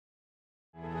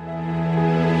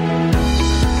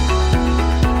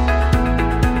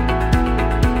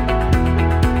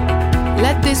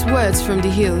Words from the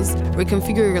hills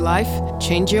reconfigure your life,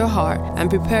 change your heart,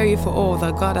 and prepare you for all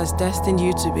that God has destined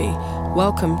you to be.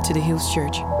 Welcome to the Hills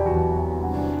Church.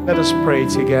 Let us pray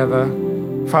together.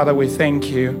 Father, we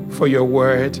thank you for your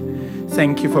word.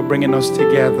 Thank you for bringing us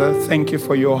together. Thank you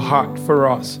for your heart for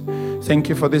us. Thank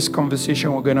you for this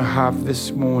conversation we're going to have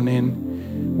this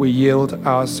morning. We yield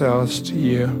ourselves to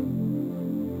you.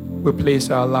 We place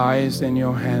our lives in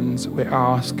your hands. We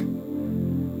ask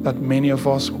that many of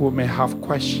us who may have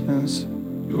questions,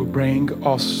 you bring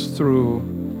us through.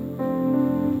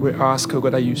 We ask, oh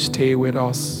God, that you stay with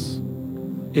us,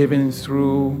 even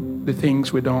through the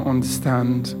things we don't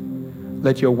understand.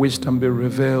 Let your wisdom be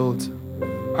revealed.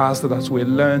 Ask that as we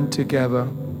learn together,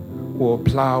 we'll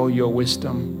apply your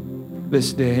wisdom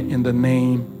this day. In the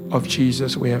name of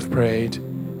Jesus, we have prayed.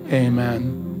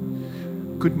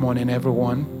 Amen. Good morning,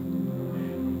 everyone.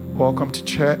 Welcome to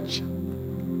church.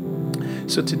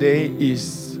 So today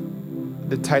is,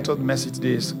 the titled message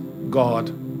today is God,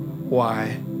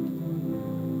 why?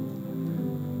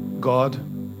 God,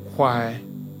 why?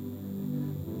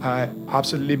 I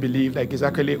absolutely believe it's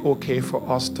actually okay for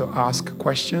us to ask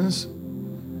questions.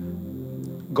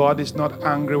 God is not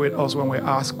angry with us when we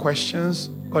ask questions.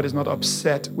 God is not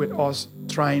upset with us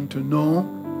trying to know.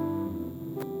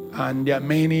 And there are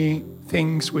many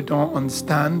things we don't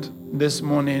understand. This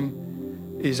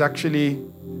morning is actually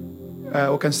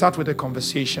we can start with a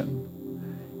conversation.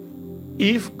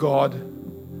 If God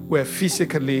were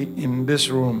physically in this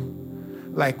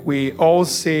room, like we all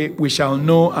say, we shall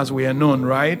know as we are known,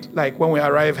 right? Like when we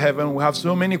arrive heaven, we have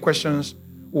so many questions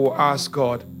we'll ask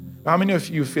God. How many of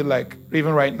you feel like,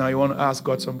 even right now, you want to ask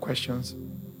God some questions?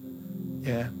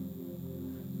 Yeah.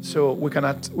 So we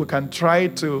can try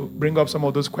to bring up some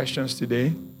of those questions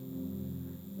today.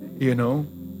 You know,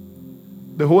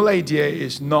 the whole idea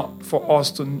is not for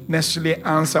us to necessarily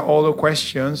answer all the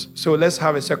questions. So let's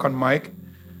have a second mic.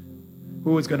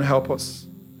 Who is going to help us?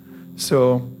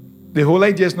 So the whole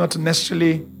idea is not to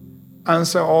necessarily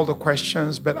answer all the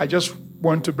questions, but I just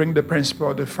want to bring the principle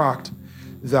of the fact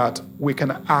that we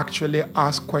can actually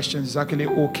ask questions. It's actually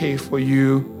okay for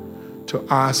you to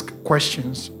ask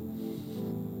questions.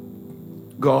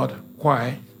 God,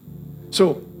 why?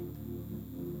 So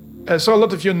I saw a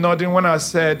lot of you nodding when I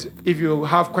said, if you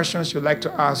have questions you'd like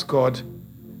to ask God.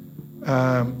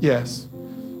 Yes.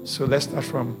 So let's start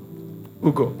from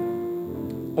Ugo.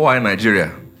 Why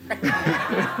Nigeria?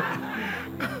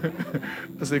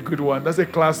 That's a good one. That's a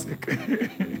classic.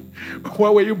 Why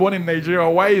were you born in Nigeria?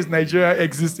 Why is Nigeria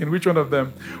existing? Which one of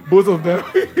them? Both of them?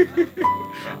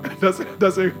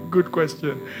 That's a good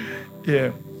question.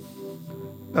 Yeah.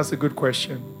 That's a good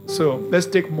question. So let's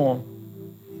take more.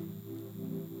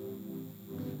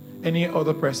 Any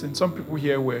other person? Some people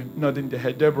here were nodding their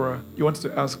head. Deborah, you want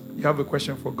to ask, you have a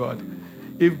question for God.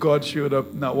 If God showed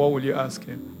up now, what will you ask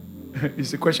him? It's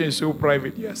the question is so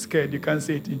private, you're scared, you can't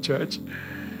say it in church.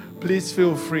 Please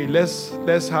feel free. Let's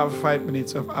have 5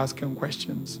 minutes of asking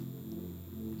questions.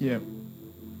 Yeah.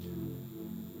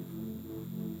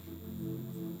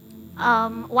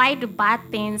 Why do bad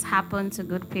things happen to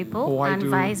good people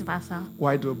vice versa?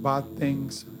 Why do bad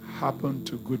things happen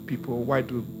to good people? Why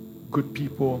do good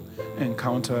people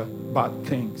encounter bad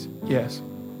things? Yes.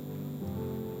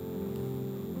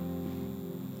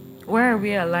 Why are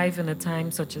we alive in a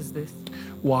time such as this?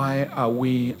 Why are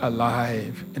we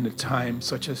alive in a time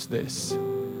such as this?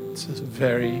 This is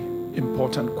very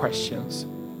important questions.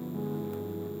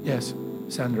 Yes,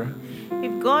 Sandra.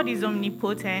 If God is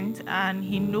omnipotent and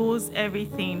he knows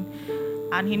everything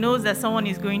and he knows that someone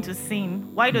is going to sin,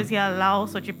 why does he allow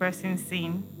such a person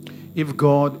sin? If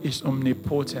God is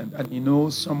omnipotent and he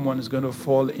knows someone is going to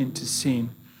fall into sin,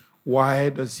 why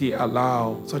does he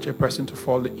allow such a person to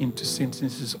fall into sin?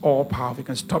 Since he's all powerful, he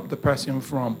can stop the person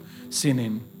from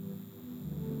sinning.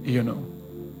 You know,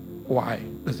 why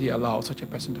does he allow such a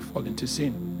person to fall into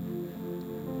sin?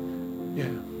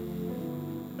 Yeah.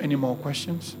 Any more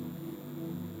questions?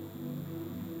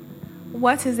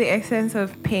 What is the essence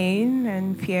of pain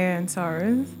and fear and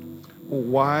sorrows?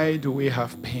 Why do we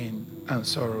have pain and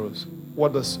sorrows?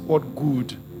 What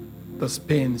good does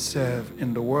pain serve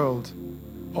in the world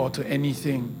or to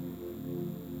anything?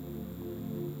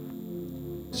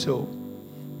 So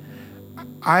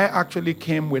I actually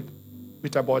came with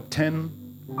about 10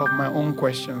 of my own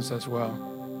questions as well.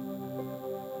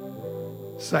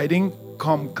 So I didn't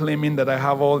come claiming that I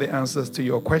have all the answers to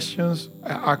your questions.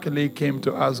 I actually came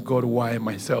to ask God why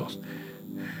myself.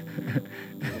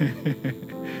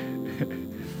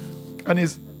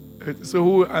 So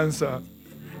who will answer?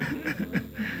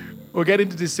 We'll get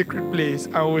into the secret place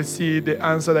and we'll see the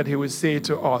answer that he will say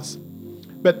to us.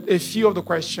 But a few of the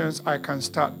questions I can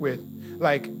start with,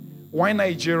 like, Why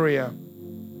Nigeria?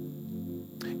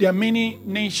 There are many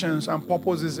nations and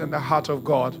purposes in the heart of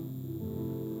God.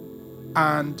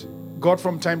 And God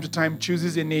from time to time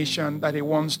chooses a nation that he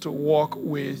wants to walk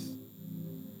with.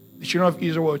 The children of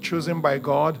Israel were chosen by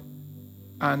God.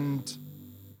 And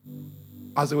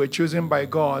as they were chosen by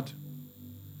God,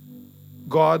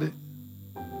 God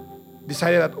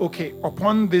decided that, okay,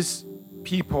 upon this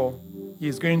people, he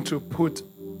is going to put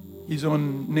his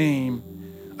own name,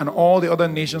 and all the other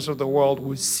nations of the world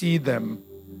will see them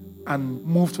and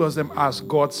move towards them as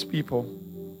God's people.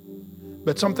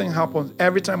 But something happens.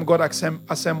 Every time God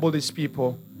assembled his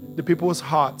people, the people's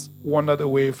hearts wandered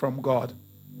away from God.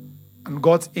 And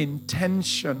God's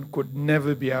intention could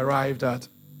never be arrived at.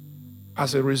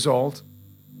 As a result,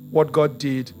 what God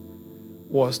did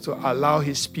was to allow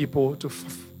his people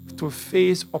to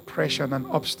face oppression and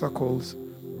obstacles.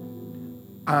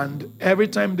 And every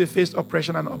time they faced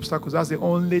oppression and obstacles, that's the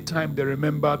only time they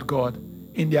remembered God.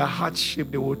 In their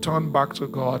hardship, they will turn back to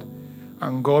God,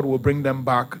 and God will bring them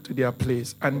back to their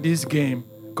place. And this game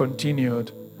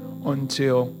continued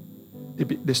until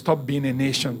they stopped being a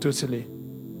nation totally.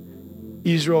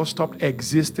 Israel stopped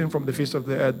existing from the face of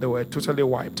the earth. They were totally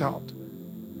wiped out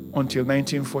until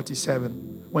 1947,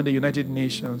 when the United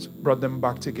Nations brought them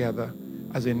back together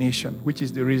as a nation, which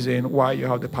is the reason why you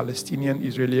have the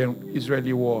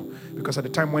Palestinian-Israeli war. Because at the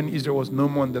time when Israel was no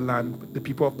more on the land, the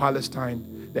people of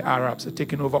Palestine, the Arabs, had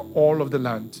taken over all of the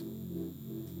land.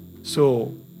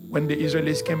 So when the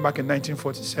Israelis came back in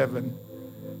 1947,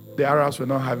 the Arabs were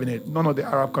not having it. None of the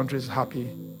Arab countries happy.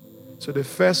 So the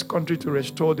first country to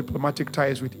restore diplomatic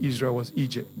ties with Israel was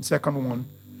Egypt. The second one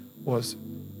was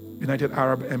United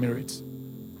Arab Emirates.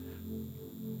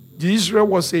 Israel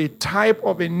was a type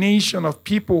of a nation of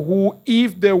people who,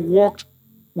 if they walked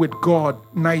with God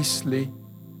nicely,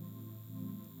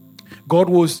 God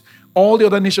was, all the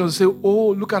other nations say,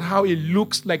 oh, look at how it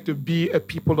looks like to be a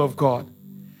people of God.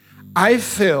 I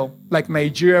feel like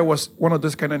Nigeria was one of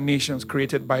those kind of nations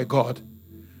created by God.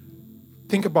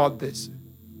 Think about this.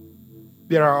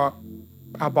 There are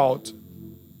about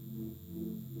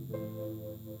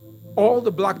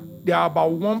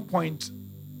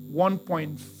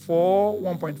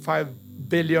 1.5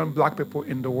 billion black people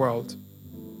in the world.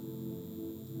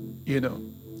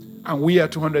 And we are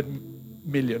 200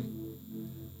 million.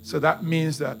 So that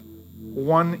means that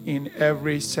 1 in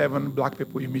every 7 black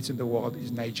people you meet in the world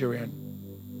is Nigerian.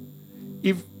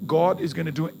 If God is going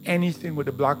to do anything with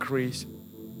the black race,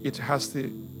 it has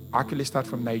to actually start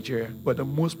from Nigeria. We're the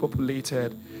most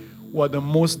populated, we're the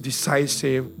most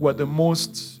decisive, we're the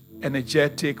most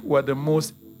energetic, we're the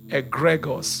most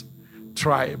egregious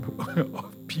tribe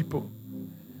of people.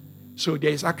 So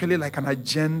there is actually like an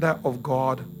agenda of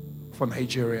God for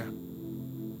Nigeria.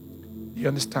 You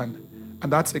understand? And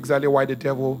that's exactly why the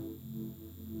devil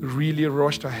really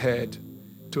rushed ahead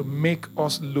to make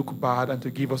us look bad and to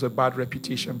give us a bad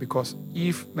reputation, because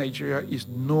if Nigeria is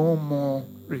no more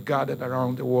regarded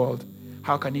around the world,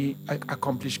 how can he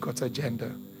accomplish God's agenda?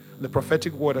 The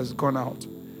prophetic word has gone out.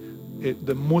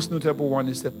 The most notable one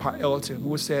is the Pa Elton,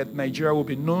 who said Nigeria will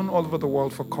be known all over the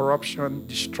world for corruption,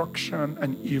 destruction,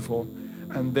 and evil.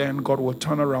 And then God will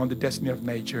turn around the destiny of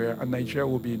Nigeria, and Nigeria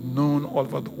will be known all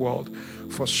over the world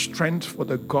for strength, for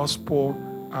the gospel,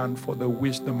 and for the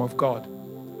wisdom of God.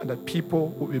 And that people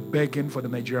will be begging for the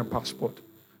Nigerian passport.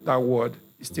 That word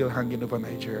is still hanging over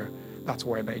Nigeria. That's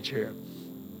why Nigeria.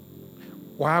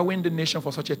 Why are we in the nation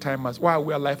for such a time as, why are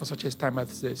we alive for such a time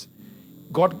as this?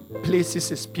 God places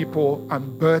his people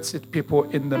and births his people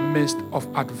in the midst of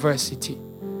adversity.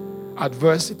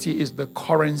 Adversity is the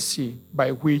currency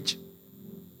by which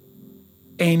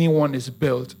anyone is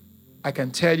built. I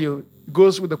can tell you, it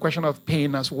goes with the question of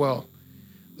pain as well.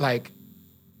 Like,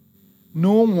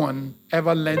 no one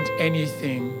ever learned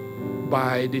anything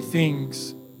by the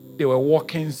things they were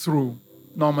walking through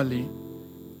normally.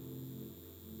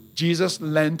 Jesus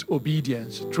learned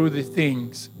obedience through the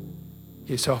things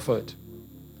he suffered.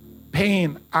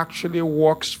 Pain actually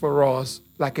works for us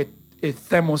like a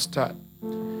thermostat.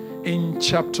 In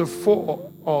chapter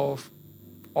 4 of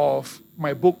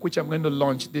my book, which I'm going to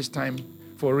launch this time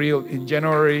for real in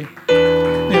February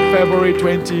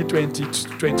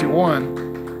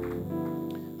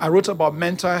 2021, I wrote about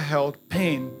mental health,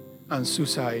 pain, and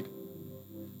suicide.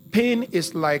 Pain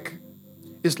is like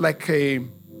a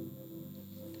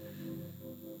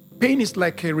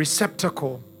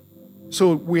receptacle.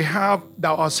 So we have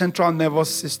our central nervous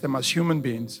system as human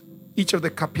beings. Each of the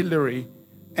capillary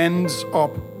ends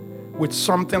up with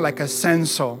something like a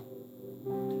sensor.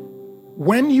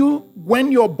 When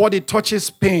your body touches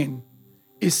pain,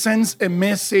 it sends a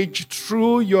message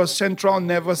through your central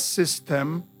nervous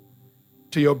system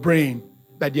to your brain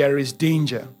that there is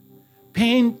danger.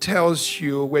 Pain tells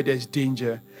you where there's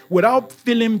danger. Without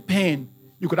feeling pain,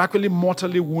 you could actually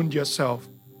mortally wound yourself.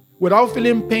 Without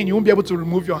feeling pain, you won't be able to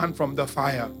remove your hand from the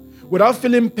fire. Without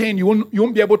feeling pain, you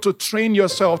won't be able to train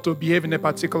yourself to behave in a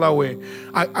particular way.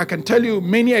 I can tell you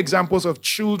many examples of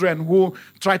children who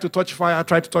try to touch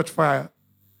fire.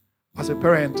 As a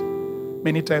parent,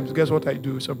 many times, guess what I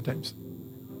do sometimes?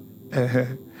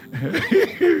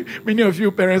 Many of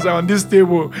you parents are on this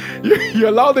table. You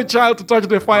allow the child to touch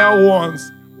the fire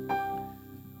once.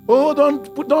 Oh,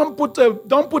 don't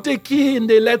put a key in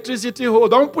the electricity hole.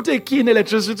 Don't put a key in the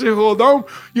electricity hole.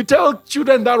 You tell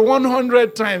children that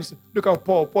 100 times. Look at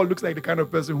Paul. Paul looks like the kind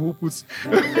of person who puts.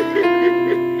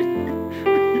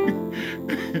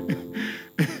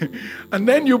 And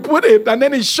then you put it, and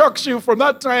then it shocks you. From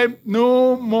that time,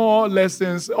 no more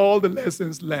lessons. All the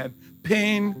lessons learned.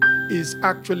 Pain is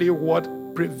actually what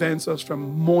prevents us from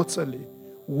mortally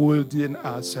wounding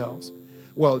ourselves.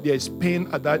 Well, there's pain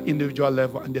at that individual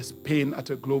level, and there's pain at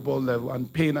a global level,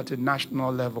 and pain at a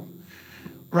national level.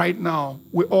 Right now,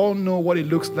 we all know what it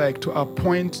looks like to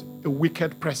appoint a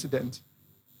wicked president.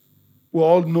 We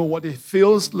all know what it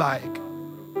feels like.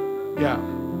 Yeah.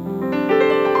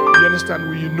 You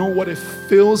understand? You know what it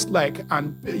feels like,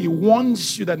 and he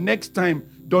warns you that next time,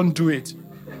 don't do it.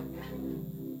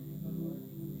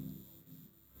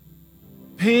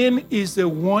 Pain is a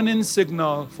warning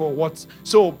signal for what.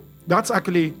 So that's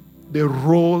actually the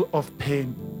role of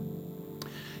pain.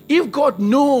 If God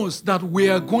knows that we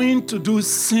are going to do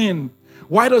sin,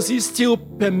 why does he still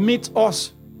permit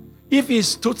us? If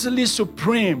he's totally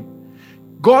supreme,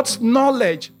 God's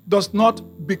knowledge does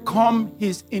not become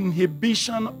his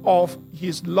inhibition of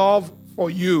his love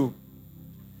for you.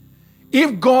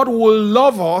 If God will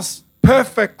love us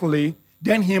perfectly,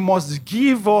 then he must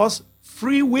give us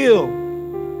free will.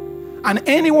 And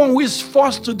anyone who is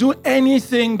forced to do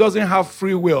anything doesn't have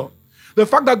free will. The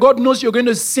fact that God knows you're going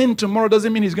to sin tomorrow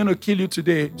doesn't mean he's going to kill you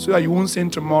today so that you won't sin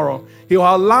tomorrow. He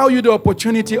will allow you the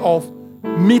opportunity of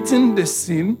meeting the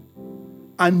sin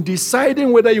and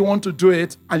deciding whether you want to do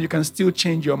it, and you can still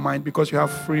change your mind because you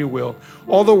have free will.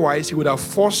 Otherwise, he would have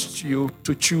forced you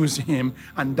to choose him,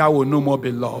 and that will no more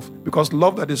be love, because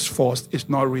love that is forced is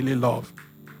not really love.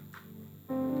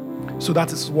 So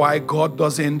that is why God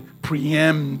doesn't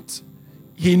preempt.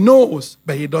 He knows,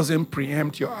 but he doesn't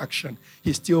preempt your action.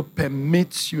 He still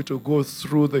permits you to go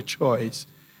through the choice.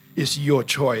 It's your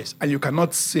choice. And you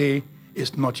cannot say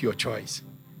it's not your choice.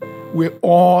 We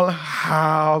all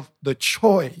have the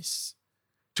choice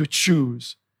to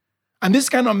choose. And these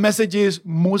kind of messages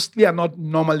mostly are not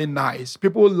normally nice.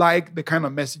 People like the kind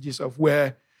of messages of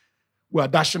where we are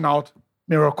dashing out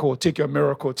miracle, take your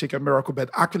miracle, take your miracle. But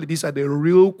actually, these are the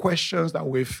real questions that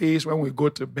we face when we go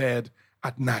to bed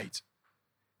at night.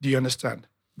 Do you understand?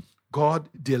 God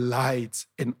delights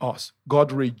in us.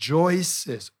 God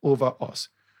rejoices over us.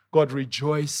 God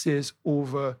rejoices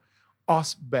over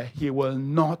us, but he will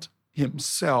not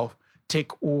himself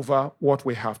take over what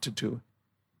we have to do.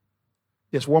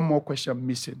 There's one more question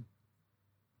missing.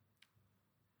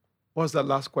 What's that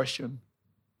last question?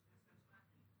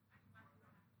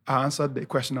 I answered the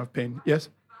question of pain. Yes?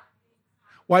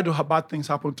 Why do bad things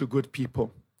happen to good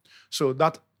people? So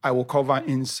that I will cover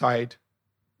inside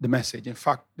the message. In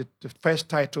fact, the first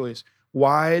title is,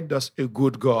 Why Does a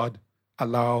Good God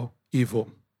Allow Evil?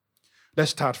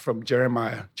 Let's start from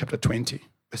Jeremiah chapter 20,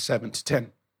 verse 7 to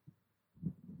 10.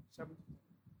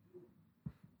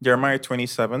 Jeremiah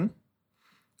 27.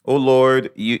 O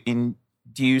Lord, you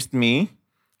induced me,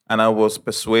 and I was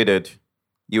persuaded.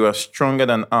 You are stronger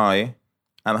than I,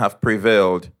 and have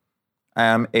prevailed. I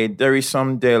am a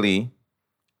derision daily.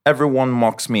 Everyone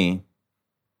mocks me.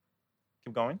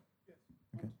 Keep going.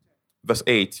 Okay. Verse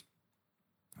 8.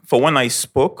 For when I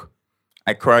spoke,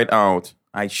 I cried out.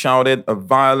 I shouted of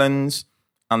violence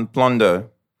and plunder.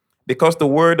 Because the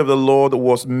word of the Lord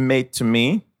was made to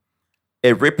me,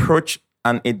 a reproach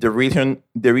and a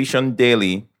derision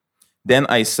daily. Then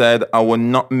I said, I will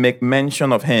not make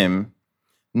mention of him,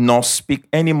 nor speak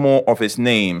any more of his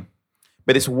name.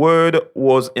 But his word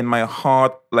was in my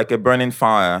heart like a burning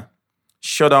fire,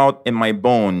 shut out in my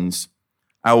bones.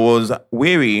 I was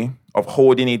weary of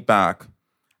holding it back.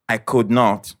 I could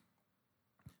not.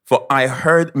 For I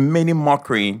heard many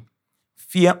mockery,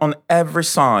 fear on every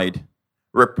side.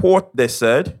 Report, they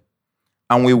said,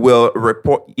 and we will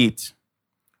report it.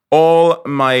 All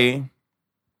my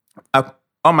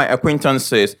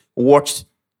acquaintances watched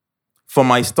for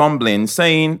my stumbling,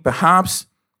 saying, perhaps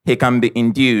he can be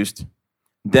induced.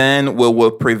 Then we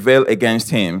will prevail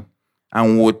against him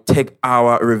and will take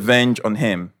our revenge on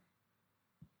him.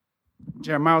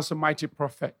 Jeremiah was a mighty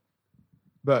prophet.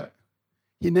 But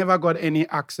he never got any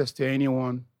access to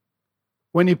anyone.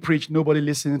 When he preached, nobody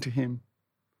listened to him.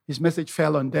 His message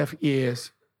fell on deaf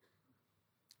ears.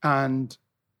 And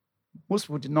most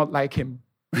people did not like him.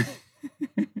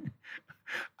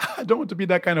 I don't want to be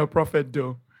that kind of prophet,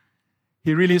 though.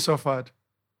 He really suffered.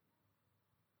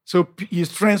 So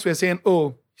his friends were saying,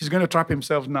 oh, he's going to trap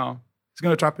himself now. He's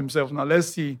going to trap himself now. Let's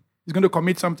see. He's going to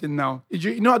commit something now.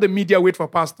 You know how the media wait for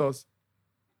pastors?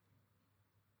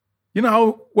 You know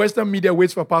how Western media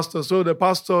waits for pastors? So the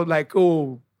pastor like,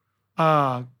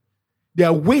 they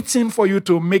are waiting for you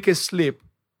to make a slip.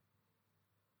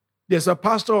 There's a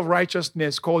pastor of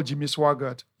righteousness called Jimmy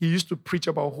Swaggart. He used to preach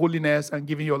about holiness and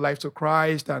giving your life to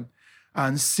Christ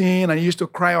and sin, and he used to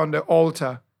cry on the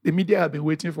altar. The media had been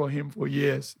waiting for him for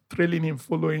years, trailing him,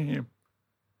 following him.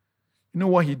 You know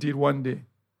what he did one day?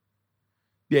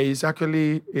 There is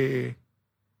actually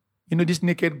this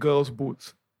naked girls'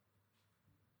 booth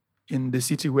in the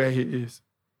city where he is.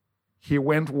 He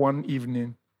went one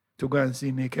evening to go and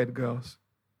see naked girls.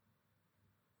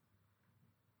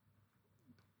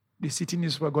 The city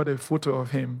newspaper got a photo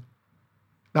of him.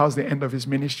 That was the end of his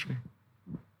ministry.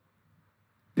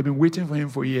 They've been waiting for him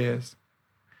for years.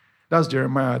 That's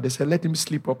Jeremiah. They said, let him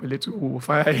sleep up a little. We'll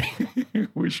fire.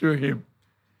 We'll show him.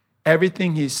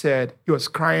 Everything he said, he was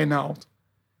crying out.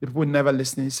 The people never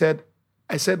listened.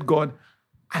 I said, God,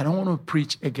 I don't want to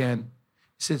preach again.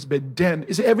 He says, but then,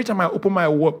 every time I open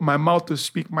my mouth to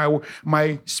speak,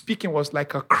 my speaking was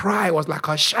like a cry, was like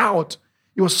a shout.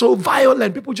 It was so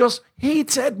violent. People just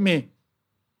hated me.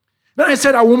 Then I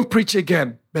said, I won't preach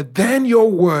again. But then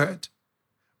your word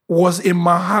was in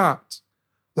my heart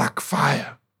like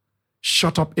fire,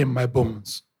 shut up in my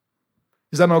bones.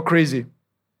 Is that not crazy?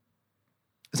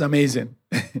 It's amazing.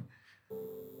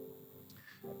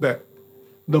 But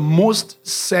the most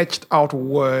searched out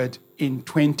word in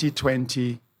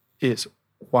 2020 is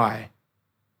why.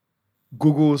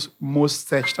 Google's most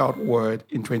searched out word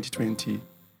in 2020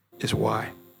 is why.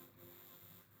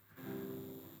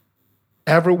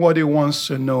 Everybody wants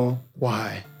to know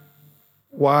why.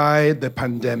 Why the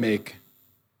pandemic?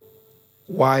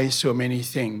 Why so many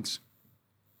things?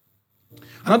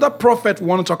 Another prophet we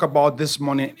want to talk about this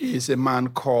morning is a man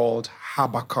called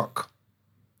Habakkuk.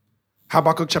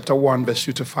 Habakkuk chapter 1, verse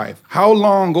 2 to 5. How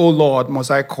long, O Lord,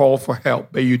 must I call for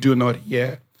help, but you do not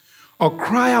hear? Or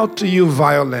cry out to you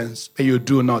violence, but you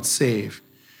do not save?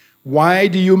 Why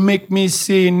do you make me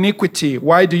see iniquity?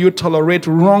 Why do you tolerate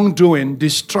wrongdoing?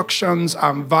 Destructions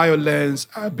and violence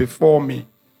are before me.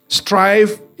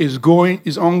 Strife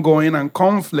is ongoing, and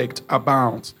conflict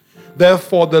abounds.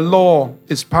 Therefore, the law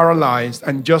is paralyzed,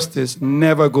 and justice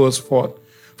never goes forth.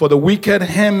 For the wicked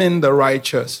hem in the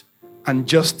righteous, and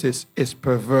justice is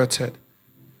perverted.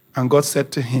 And God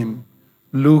said to him,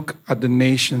 look at the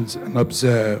nations and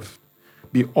observe.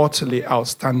 Be utterly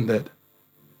outstanding.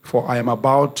 For I am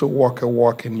about to work a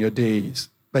work in your days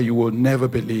that you will never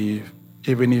believe,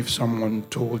 even if someone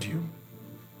told you.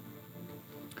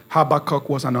 Habakkuk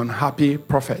was an unhappy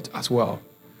prophet as well,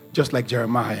 just like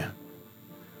Jeremiah.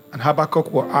 And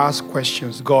Habakkuk will ask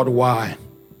questions, God, why?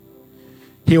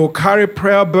 He will carry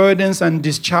prayer burdens and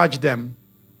discharge them.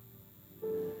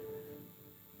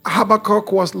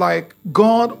 Habakkuk was like,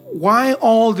 God, why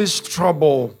all this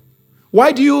trouble?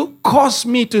 Why do you cause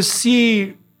me to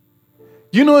see?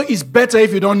 You know, it's better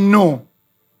if you don't know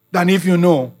than if you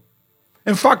know.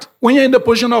 In fact, when you're in the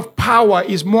position of power,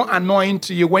 it's more annoying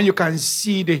to you when you can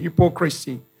see the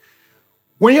hypocrisy.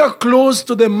 When you're close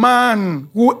to the man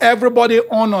who everybody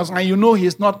honors and you know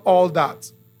he's not all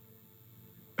that.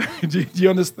 Do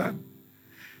you understand?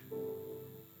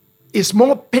 It's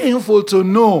more painful to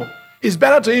know. It's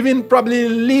better to even probably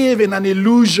live in an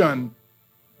illusion.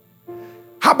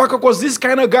 Habakkuk was this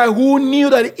kind of guy who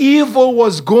knew that evil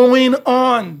was going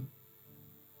on.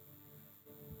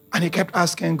 And he kept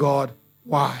asking God,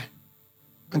 why?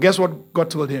 And guess what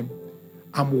God told him?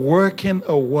 I'm working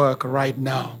a work right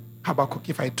now. Habakkuk,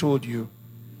 if I told you,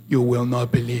 you will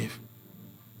not believe.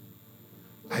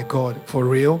 My God, for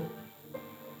real?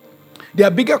 There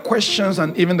are bigger questions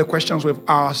and even the questions we've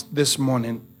asked this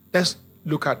morning. Let's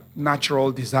look at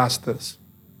natural disasters.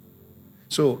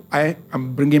 So I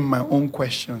am bringing my own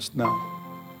questions now.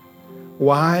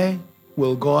 Why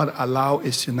will God allow a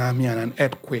tsunami and an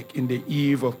earthquake in the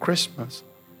eve of Christmas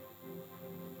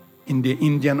in the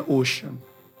Indian Ocean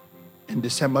in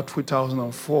December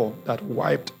 2004 that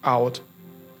wiped out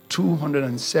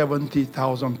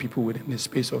 270,000 people within the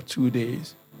space of 2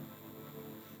 days?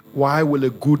 Why will a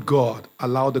good God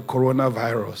allow the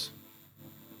coronavirus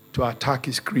to attack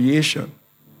his creation?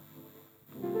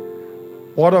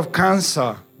 What of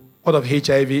cancer? What of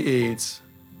HIV/AIDS?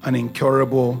 An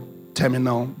incurable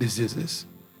terminal diseases.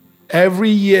 Every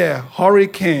year,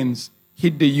 hurricanes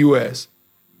hit the U.S.,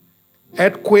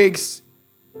 earthquakes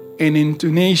in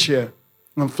Indonesia,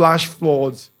 and flash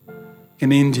floods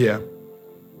in India.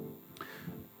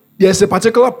 There's a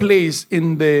particular place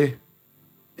in the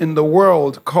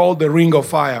world called the Ring of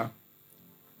Fire.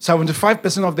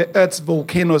 75% of the Earth's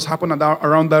volcanoes happen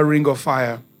around that Ring of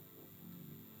Fire.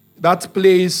 That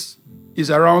place is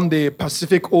around the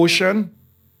Pacific Ocean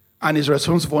and is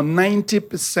responsible for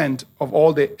 90% of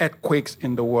all the earthquakes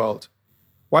in the world.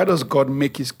 Why does God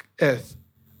make his earth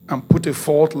and put a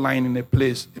fault line in a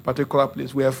particular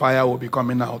place where fire will be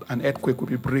coming out and earthquake will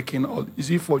be breaking out? Is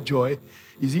it for joy?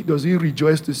 Does he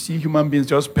rejoice to see human beings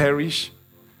just perish?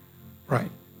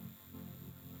 Right.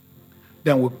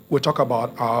 Then we'll talk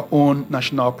about our own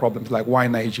national problems, like why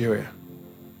Nigeria?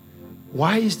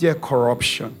 Why is there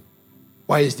corruption?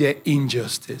 Why is there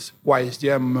injustice? Why is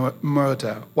there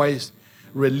murder? Why is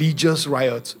religious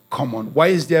riots common? Why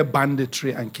is there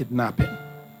banditry and kidnapping?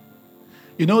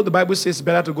 You know, the Bible says it's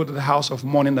better to go to the house of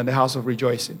mourning than the house of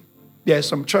rejoicing. There's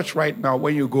some church right now,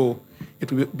 when you go,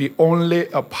 it will be only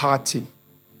a party.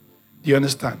 Do you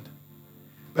understand?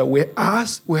 But we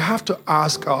have to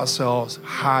ask ourselves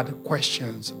hard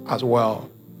questions as well.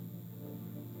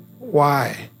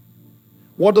 Why?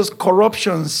 What does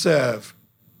corruption serve?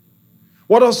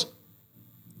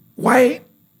 Why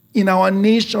in our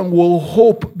nation will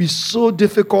hope be so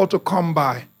difficult to come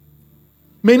by?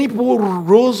 Many people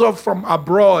rose up from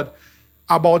abroad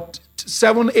about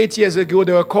 7-8 years ago.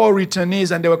 They were called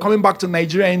returnees, and they were coming back to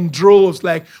Nigeria in droves,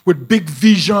 like with big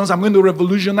visions. I'm going to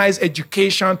revolutionize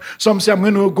education. Some say I'm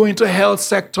going to go into health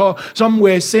sector. Some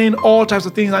were saying all types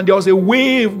of things. And there was a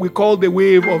wave we called the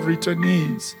wave of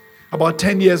returnees about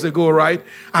 10 years ago, right?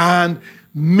 And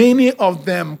many of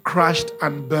them crashed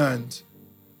and burned.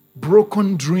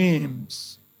 Broken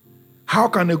dreams. How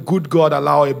can a good God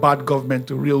allow a bad government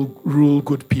to rule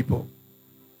good people?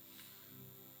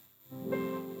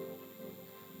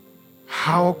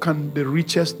 How can the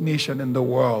richest nation in the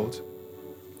world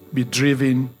be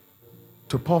driven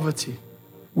to poverty?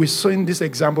 We saw in this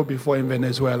example before in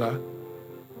Venezuela.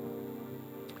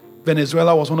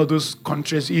 Venezuela was one of those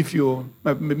countries,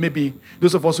 maybe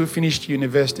those of us who finished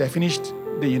university, I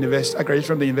graduated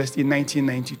from the university in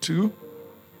 1992.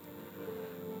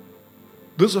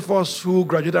 Those of us who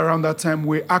graduated around that time,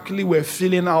 we actually were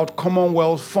filling out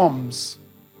Commonwealth forms.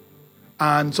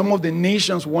 And some of the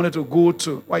nations wanted to go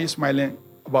to. Why are you smiling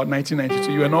about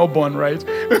 1992? You were not born, right?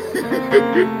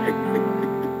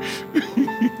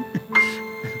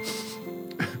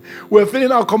 We're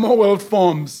filling out Commonwealth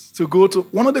forms to go to.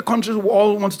 One of the countries we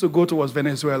all wanted to go to was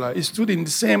Venezuela. It stood in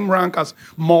the same rank as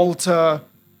Malta.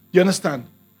 You understand?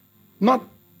 Not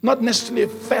necessarily a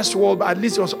first world, but at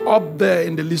least it was up there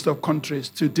in the list of countries.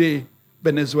 Today,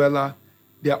 Venezuela,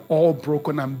 they are all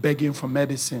broken and begging for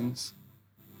medicines.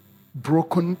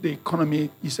 Broken, the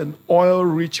economy is an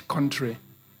oil-rich country.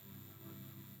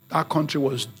 That country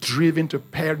was driven to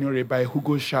penury by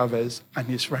Hugo Chavez and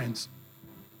his friends.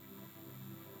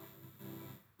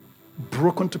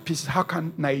 Broken to pieces. How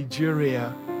can Nigeria,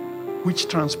 which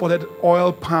transported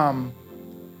oil palm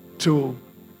to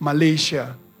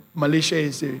Malaysia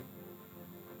is a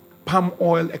palm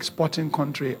oil exporting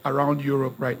country around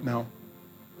Europe right now,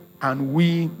 and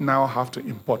we now have to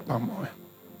import palm oil.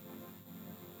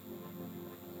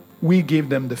 We gave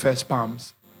them the first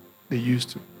palms they used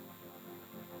to.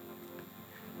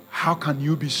 How can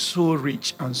you be so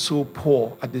rich and so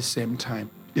poor at the same time?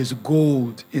 There's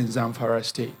gold in Zamfara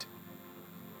State.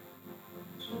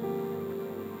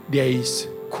 There is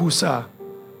Kusa.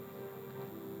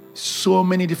 So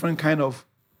many different kind of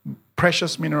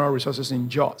precious mineral resources in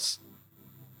Jos.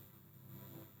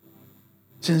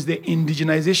 Since the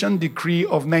indigenization decree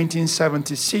of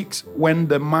 1976, when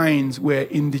the mines were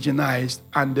indigenized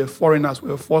and the foreigners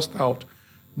were forced out,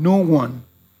 no one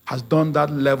has done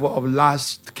that level of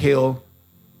large-scale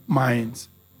mines.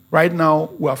 Right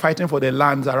now, we are fighting for the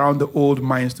lands around the old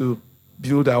mines to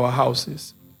build our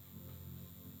houses.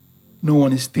 No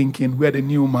one is thinking, where are the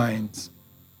new mines?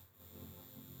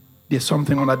 There's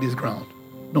something under this ground.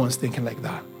 No one's thinking like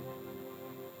that.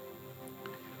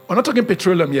 We're not talking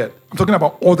petroleum yet. I'm talking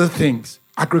about other things.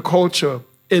 Agriculture,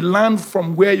 a land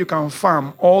from where you can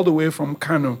farm all the way from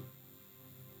Kano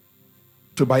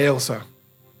to Bayelsa.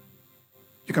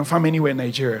 You can farm anywhere in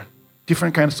Nigeria.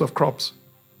 Different kinds of crops.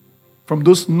 From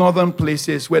those northern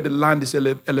places where the land is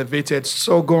elevated,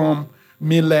 sorghum,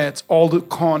 millet, all the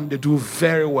corn, they do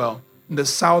very well. In the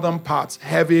southern parts,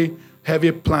 heavy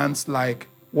plants like,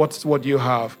 what do you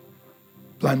have?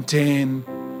 Plantain,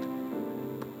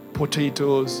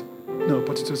 potatoes. No,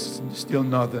 potatoes is still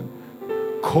northern.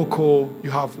 cocoa, you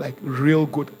have like real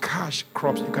good cash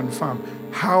crops you can farm.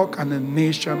 How can a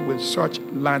nation with such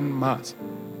land mass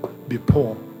be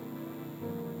poor?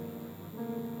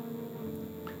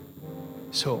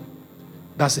 So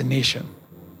that's a nation.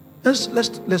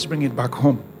 Let's bring it back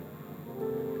home.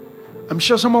 I'm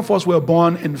sure some of us were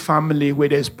born in family where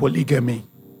there's polygamy.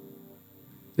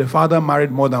 The father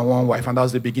married more than one wife, and that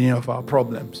was the beginning of our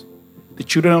problems. The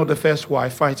children of the first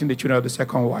wife fighting the children of the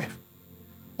second wife.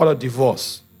 All of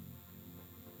divorce.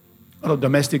 All of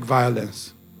domestic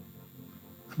violence.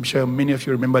 I'm sure many of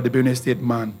you remember the Benue State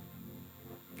man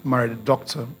who married a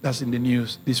doctor. That's in the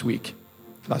news this week,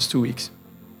 last 2 weeks.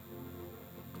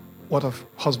 What of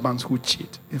husbands who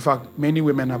cheat? In fact, many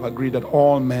women have agreed that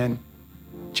all men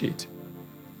cheat.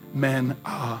 Men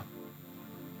are...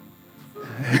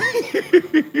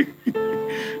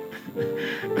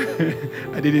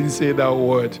 I didn't say that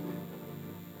word.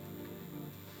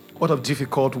 What of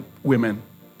difficult women?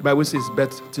 The Bible says it's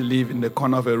better to live in the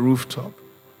corner of a rooftop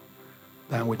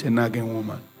than with a nagging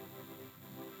woman.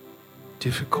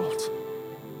 Difficult.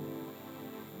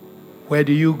 Where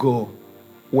do you go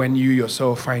when you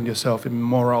yourself find yourself in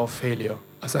moral failure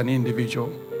as an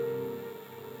individual?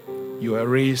 You are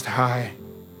raised high,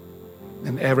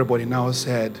 and everybody now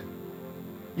said,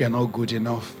 you're not good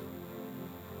enough.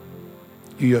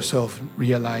 You yourself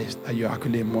realize that you're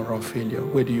actually a moral failure.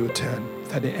 Where do you turn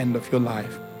at the end of your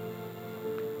life?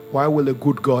 Why will a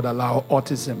good God allow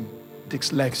autism,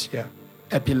 dyslexia,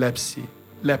 epilepsy,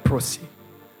 leprosy,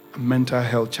 and mental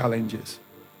health challenges?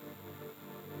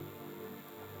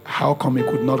 How come he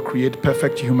could not create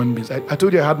perfect human beings? I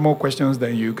told you I had more questions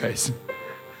than you guys.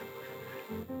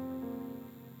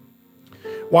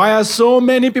 Why are so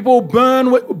many people born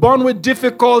with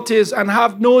difficulties and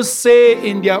have no say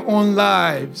in their own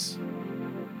lives?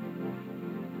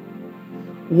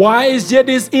 Why is there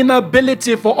this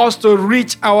inability for us to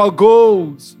reach our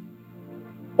goals?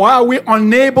 Why are we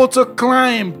unable to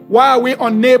climb? Why are we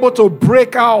unable to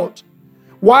break out?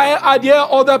 Why are there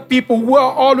other people who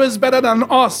are always better than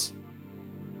us?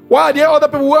 Why are there other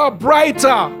people who are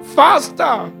brighter,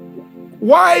 faster,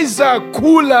 wiser,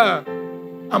 cooler,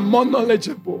 and more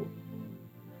knowledgeable?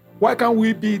 Why can't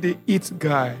we be the it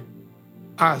guy?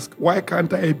 Ask, why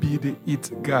can't I be the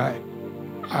it guy?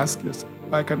 Ask yourself,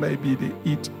 why can't I be the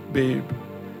it babe?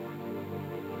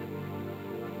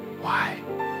 Why?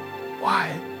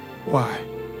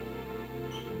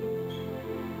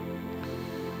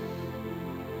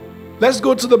 Let's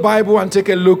go to the Bible and take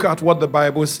a look at what the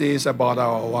Bible says about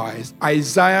our wives.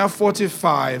 Isaiah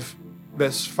 45,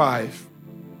 verse 5.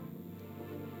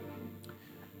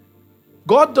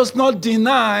 God does not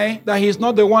deny that he's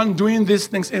not the one doing these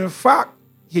things. In fact,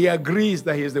 he agrees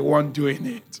that he's the one doing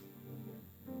it.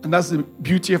 And that's the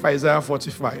beauty of Isaiah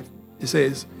 45. It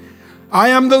says, I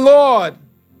am the Lord.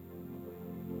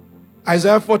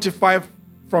 Isaiah 45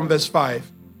 from verse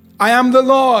 5. I am the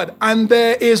Lord, and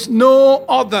there is no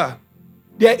other.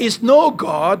 There is no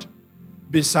God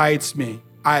besides me.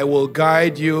 I will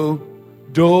guide you,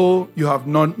 though you have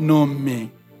not known me,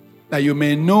 that you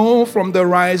may know from the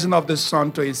rising of the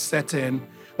sun to its setting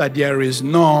that there is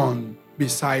none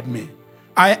beside me.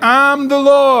 I am the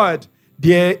Lord.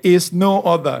 There is no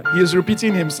other. He is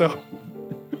repeating himself.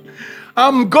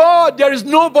 I'm God. There is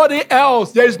nobody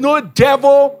else. There is no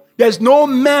devil. There's no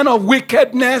man of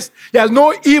wickedness. There's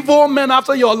no evil man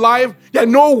after your life. There are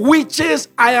no witches.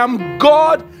 I am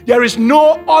God. There is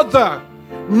no other.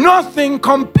 Nothing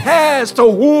compares to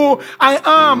who I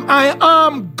am. I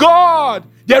am God.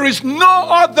 There is no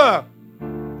other.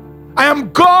 I am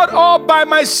God all by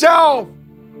myself.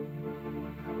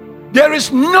 There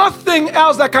is nothing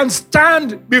else that can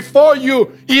stand before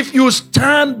you if you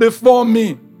stand before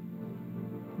me.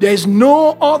 There is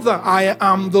no other. I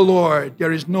am the Lord.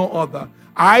 There is no other.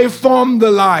 I form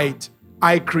the light.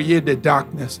 I create the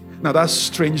darkness. Now that's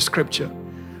strange scripture.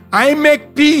 I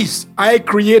make peace. I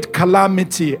create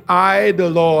calamity. I, the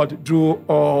Lord, do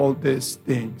all these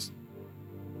things.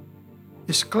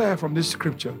 It's clear from this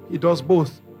scripture. He does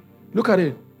both. Look at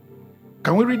it.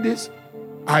 Can we read this?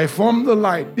 I form the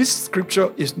light. This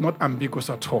scripture is not ambiguous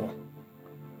at all.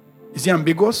 Is it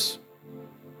ambiguous?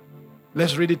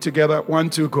 Let's read it together. 1,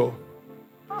 2, go.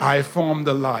 I form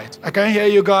the light. I can't hear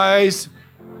you guys.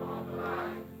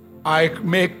 I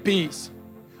make peace.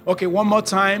 Okay, one more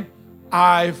time.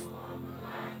 And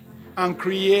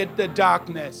create the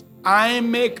darkness. I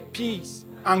make peace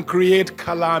and create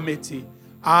calamity.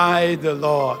 I, the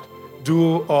Lord,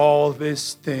 do all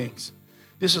these things.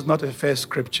 This is not a fair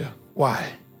scripture.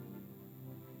 Why?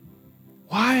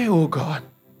 Why, oh God?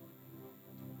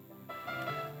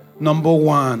 Number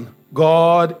one,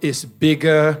 God is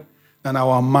bigger and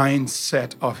our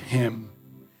mindset of him.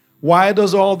 Why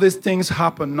does all these things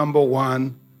happen? Number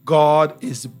one, God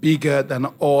is bigger than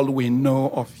all we know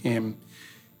of him.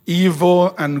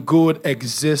 Evil and good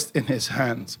exist in his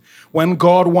hands. When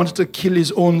God wanted to kill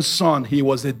his own son, he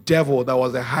was the devil that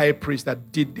was the high priest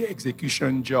that did the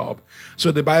execution job.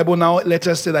 So the Bible now lets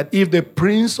us say that if the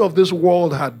prince of this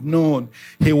world had known,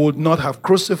 he would not have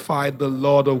crucified the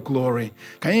Lord of glory.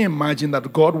 Can you imagine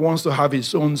that God wants to have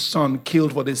his own son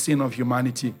killed for the sin of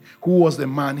humanity? Who was the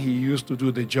man he used to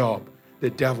do the job? The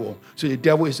devil. So the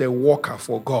devil is a worker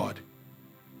for God.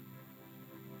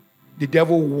 The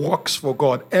devil works for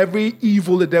God. Every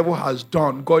evil the devil has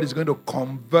done, God is going to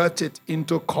convert it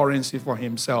into currency for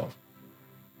himself.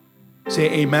 Say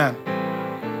amen.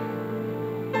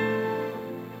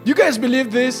 You guys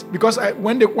believe this? Because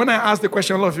when I ask the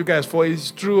question, a lot of you guys, for it's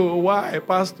true. Why,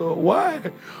 Pastor? Why?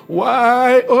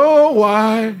 Why? Oh,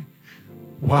 why?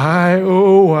 Why?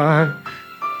 Oh, why?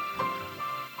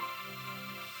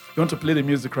 You want to play the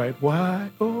music, right?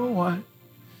 Why? Oh, why?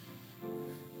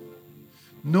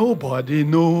 Nobody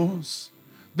knows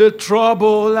the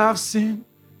trouble I've seen.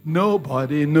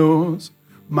 Nobody knows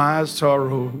my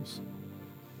sorrows.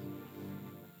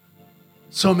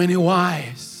 So many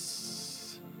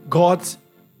whys. God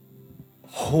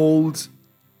holds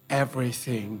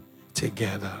everything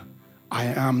together. I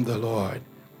am the Lord.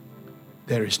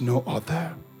 There is no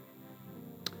other.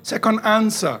 Second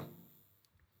answer.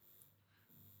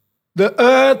 The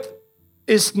earth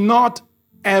is not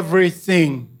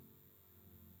everything.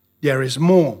 There is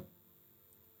more.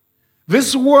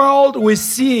 This world we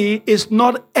see is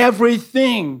not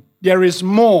everything. There is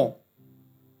more.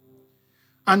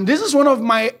 And this is one of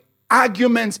my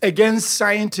arguments against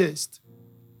scientists.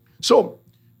 So,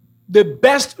 the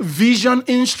best vision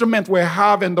instrument we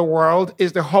have in the world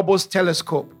is the Hubble's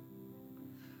telescope.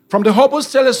 From the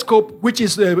Hubble's telescope, which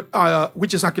is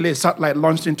actually a satellite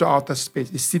launched into outer space,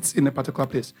 it sits in a particular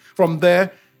place. From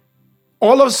there,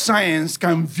 all of science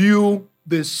can view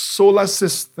the solar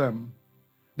system.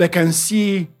 They can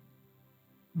see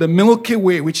the Milky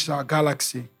Way, which is our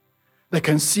galaxy. They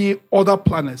can see other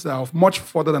planets that are much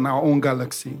further than our own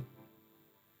galaxy.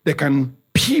 They can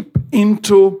peep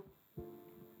into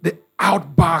the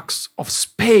outbacks of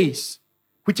space,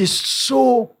 which is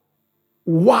so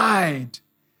wide.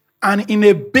 And in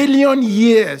 1 billion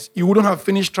years, you wouldn't have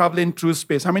finished traveling through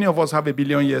space. How many of us have 1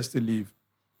 billion years to live?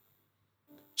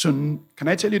 So can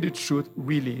I tell you the truth?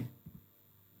 Really,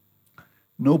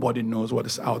 nobody knows what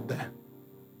is out there.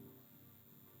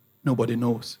 Nobody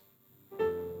knows.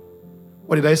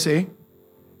 What did I say?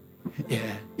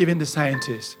 Yeah, even the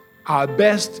scientists. Our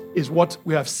best is what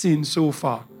we have seen so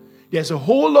far. There's a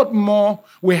whole lot more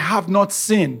we have not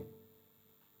seen.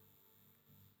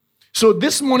 So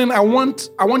this morning, I want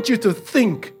you to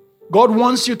think. God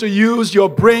wants you to use your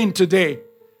brain today.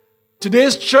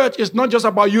 Today's church is not just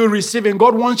about you receiving.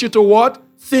 God wants you to what?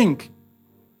 Think.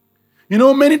 You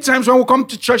know, many times when we come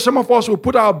to church, some of us will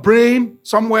put our brain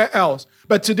somewhere else.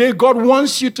 But today, God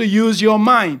wants you to use your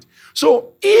mind.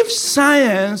 So if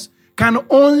science can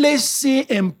only see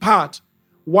in part,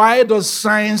 why does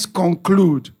science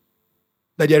conclude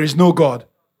that there is no God?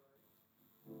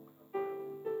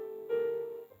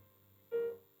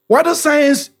 Why is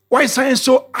science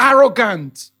so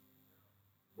arrogant?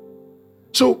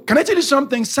 So, can I tell you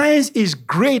something? Science is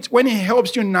great when it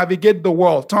helps you navigate the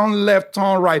world. Turn left,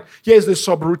 turn right. Here's the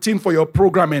subroutine for your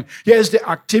programming. Here's the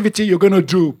activity you're going to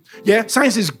do. Yeah,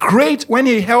 science is great when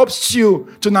it helps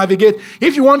you to navigate.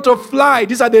 If you want to fly,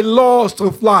 these are the laws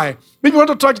to fly. If you want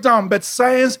to touch down, but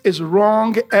science is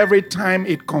wrong every time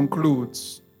it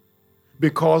concludes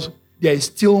because there is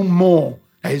still more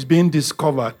that is being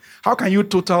discovered. How can you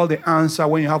total the answer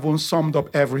when you haven't summed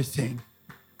up everything?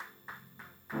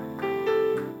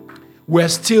 We're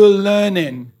still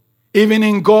learning. Even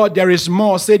in God, there is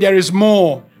more. Say, there is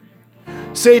more.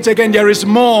 Say it again, there is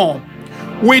more.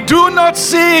 We do not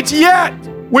see it yet.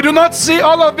 We do not see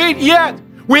all of it yet.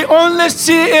 We only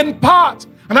see in part.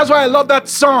 And that's why I love that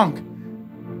song.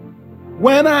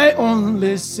 When I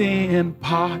only see in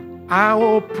part, I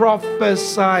will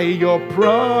prophesy your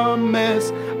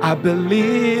promise. I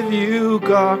believe you,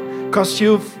 God, because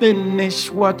you finish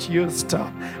what you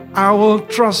start. I will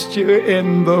trust you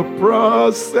in the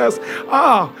process.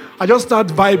 I just start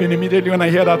vibing immediately when I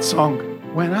hear that song.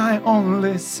 When I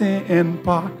only see in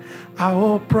part, I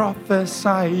will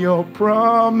prophesy your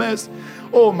promise.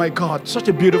 Oh my God, such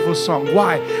a beautiful song.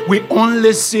 Why? We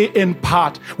only see in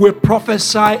part. We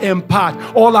prophesy in part.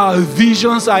 All our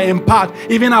visions are in part.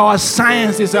 Even our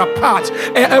science is a part.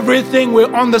 Everything we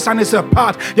understand is a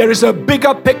part. There is a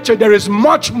bigger picture. There is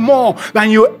much more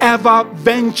than you ever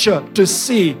venture to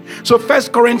see. So 1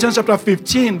 Corinthians chapter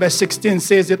 15 verse 16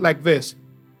 says it like this.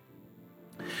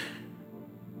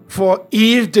 For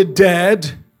if the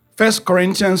dead, 1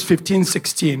 Corinthians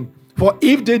 15:16, for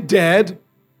if the dead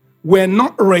were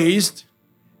not raised,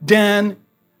 then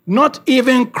not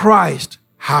even Christ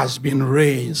has been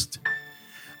raised.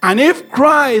 And if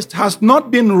Christ has not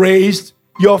been raised,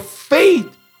 your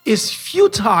faith is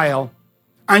futile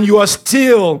and you are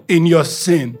still in your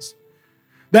sins.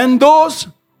 Then those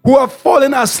who have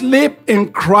fallen asleep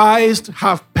in Christ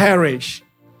have perished.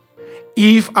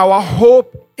 If our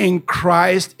hope in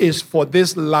Christ is for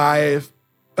this life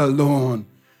alone,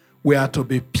 we are to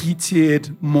be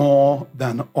pitied more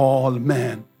than all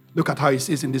men. Look at how it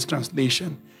says in this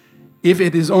translation. If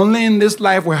it is only in this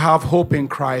life we have hope in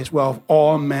Christ, we are of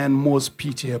all men most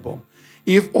pitiable.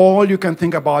 If all you can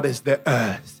think about is the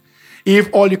earth, if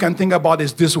all you can think about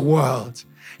is this world,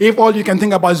 if all you can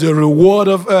think about is the reward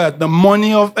of earth, the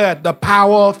money of earth, the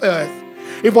power of earth,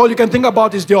 if all you can think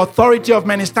about is the authority of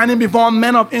men, is standing before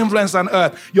men of influence on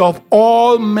earth, you're of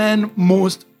all men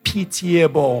most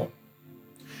pitiable.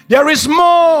 There is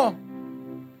more.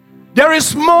 There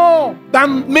is more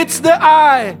than meets the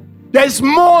eye. There is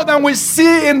more than we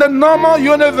see in the normal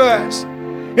universe.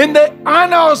 In the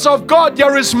annals of God,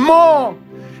 there is more.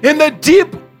 In the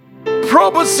deep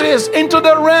probaces into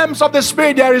the realms of the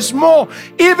Spirit, there is more.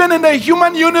 Even in the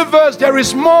human universe, there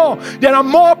is more. There are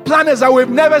more planets that we've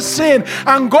never seen.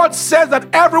 And God says that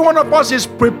every one of us is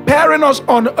preparing us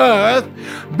on earth,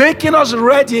 making us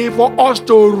ready for us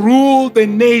to rule the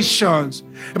nations.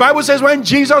 The Bible says when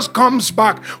Jesus comes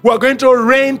back, we're going to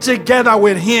reign together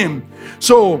with him.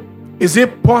 So, is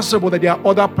it possible that there are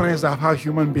other planets that have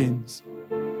human beings?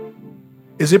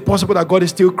 Is it possible that God is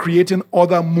still creating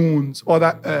other moons,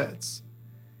 other earths?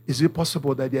 Is it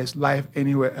possible that there's life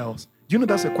anywhere else? Do you know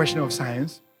that's a question of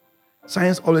science?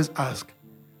 Science always asks,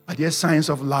 are there signs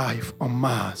of life on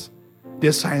Mars?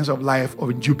 There's signs of life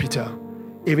on Jupiter.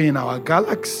 Even in our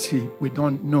galaxy, we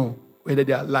don't know whether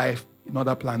there are life in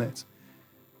other planets.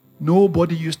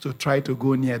 Nobody used to try to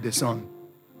go near the sun.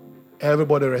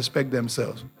 Everybody respect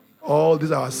themselves. All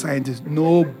these are our scientists.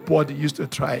 Nobody used to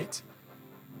try it.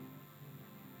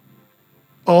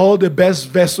 All the best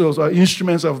vessels or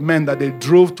instruments of men that they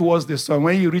drove towards the sun,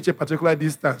 when you reach a particular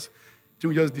distance, it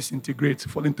will just disintegrate,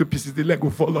 fall into pieces. The leg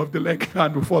will fall off, the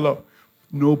hand will fall off.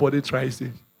 Nobody tries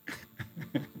it.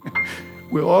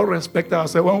 We all respect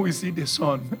ourselves when we see the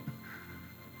sun.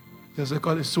 Just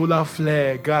call it solar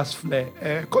flare, gas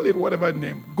flare, call it whatever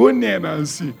name. Go near and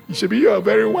see. You are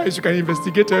very wise, you can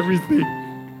investigate everything.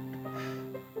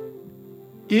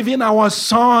 Even our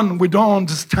sun, we don't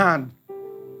understand.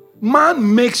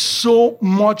 Man makes so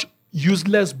much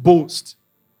useless boast.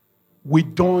 We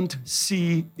don't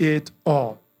see it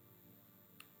all.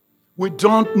 We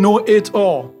don't know it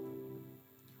all.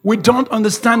 We don't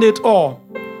understand it all.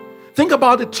 Think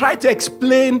about it. Try to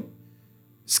explain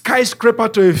skyscraper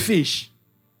to a fish.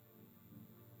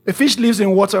 A fish lives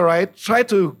in water, right? Try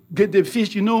to get the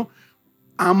fish,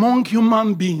 among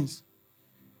human beings.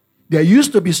 There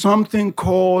used to be something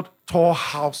called tall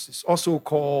houses, also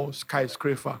called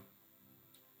skyscraper.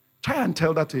 Try and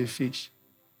tell that to a fish.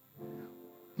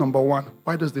 Number one,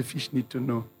 why does the fish need to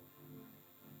know?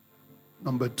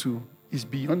 Number two, it's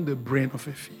beyond the brain of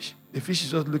a fish. The fish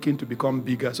is just looking to become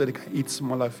bigger so they can eat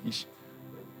smaller fish.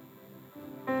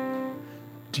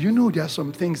 Do you know there are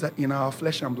some things that in our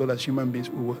flesh and blood as human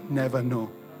beings we will never know?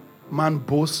 Man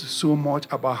boasts so much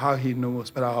about how he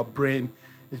knows, but our brain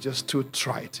is just too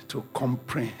trite to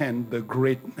comprehend the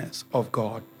greatness of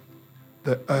God.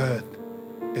 The earth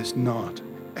is not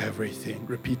everything.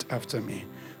 Repeat after me.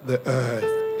 The earth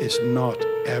is not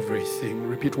everything.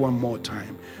 Repeat one more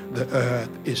time. The earth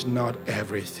is not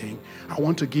everything. I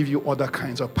want to give you other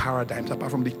kinds of paradigms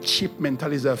apart from the cheap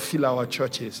mentalities that fill our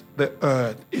churches. The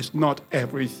earth is not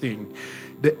everything.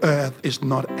 The earth is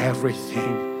not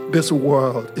everything. This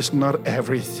world is not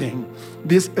everything.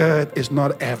 This earth is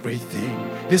not everything.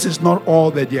 This is not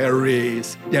all that there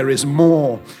is. There is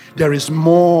more. There is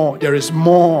more. There is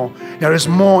more. There is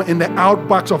more in the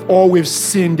outbacks of all we've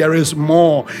seen. There is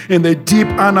more. In the deep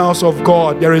annals of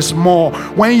God, there is more.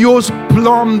 When you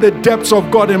plumb the depths of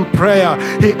God in prayer,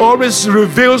 He always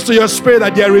reveals to your spirit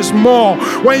that there is more.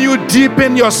 When you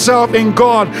deepen yourself in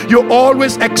God, you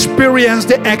always experience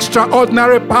the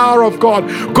extraordinary power of God.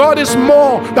 God is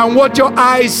more than than what your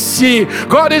eyes see.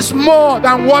 God is more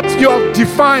than what you have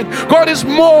defined. God is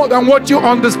more than what you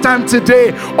understand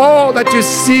today. All that you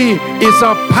see is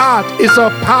a part.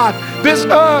 This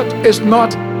earth is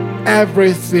not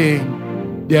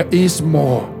everything. There is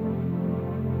more.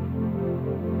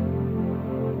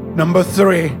 Number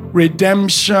 3,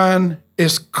 redemption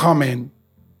is coming.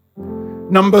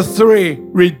 Number 3,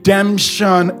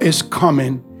 redemption is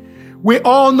coming. We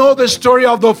all know the story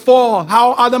of the fall,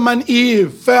 how Adam and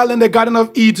Eve fell in the Garden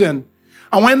of Eden.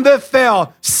 And when they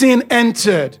fell, sin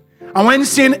entered. And when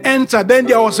sin entered, then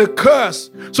there was a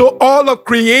curse. So all of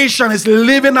creation is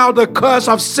living out the curse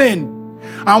of sin.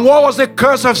 And what was the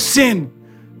curse of sin?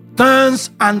 Thorns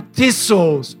and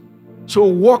thistles. So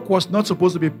work was not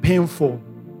supposed to be painful.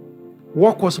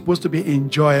 Work was supposed to be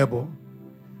enjoyable.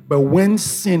 But when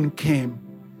sin came,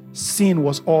 sin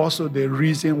was also the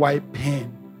reason why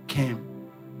pain came.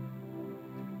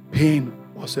 Pain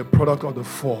was a product of the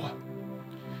fall.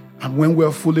 And when we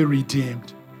are fully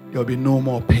redeemed, there will be no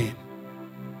more pain.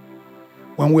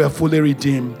 When we are fully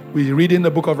redeemed, we read in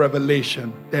the book of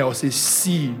Revelation, there was a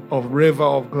sea of river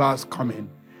of glass coming.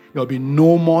 There will be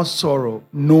no more sorrow,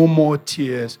 no more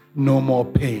tears, no more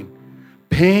pain.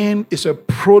 Pain is a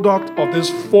product of this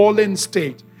fallen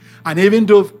state. And even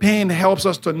though pain helps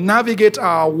us to navigate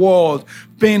our world,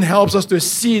 pain helps us to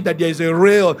see that there is a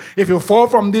rail. If you fall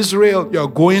from this rail, you're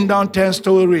going down 10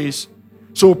 stories.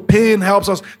 So pain helps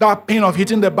us. That pain of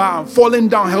hitting the bar and falling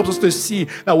down helps us to see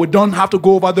that we don't have to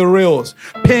go over the rails.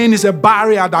 Pain is a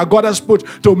barrier that God has put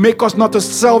to make us not to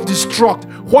self-destruct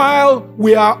while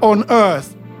we are on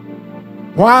earth.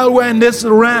 While we're in this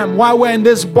realm, while we're in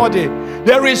this body,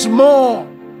 there is more.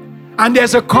 And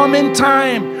there's a coming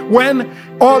time when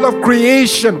all of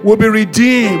creation will be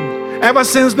redeemed. Ever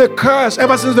since the curse,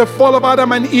 ever since the fall of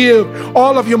Adam and Eve,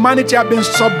 all of humanity have been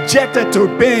subjected to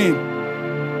pain.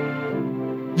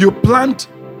 You plant.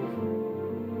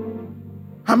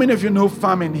 How many of you know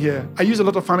farming here? I use a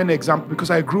lot of farming example because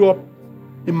I grew up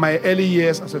in my early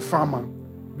years as a farmer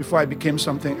before I became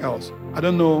something else. I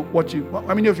don't know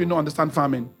how many of you understand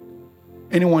farming?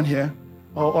 Anyone here?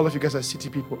 Or all of you guys are city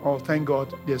people? Oh, thank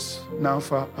God. Yes,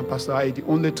 Nanfa and Pastor I, the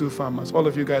only 2 farmers. All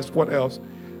of you guys, what else?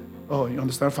 Oh, you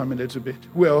understand farming a little bit.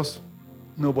 Who else?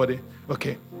 Nobody.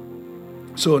 Okay.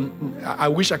 So I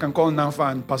wish I can call Nanfa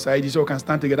and Pastor Heidi so we can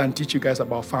stand together and teach you guys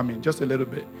about farming, just a little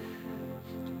bit.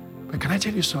 But can I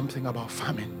tell you something about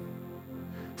farming?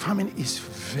 Farming is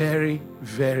very,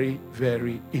 very,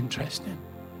 very interesting.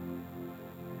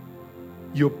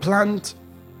 You plant,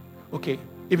 okay,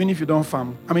 even if you don't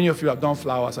farm, how many of you have done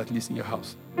flowers at least in your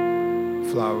house?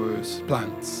 Flowers,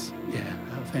 plants. Yeah,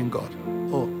 thank God.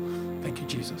 Oh, thank you,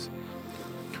 Jesus.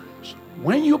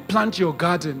 When you plant your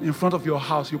garden in front of your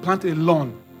house, you plant a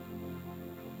lawn.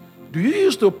 Do you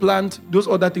used to plant those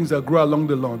other things that grow along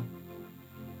the lawn?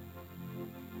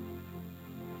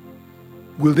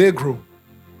 Will they grow?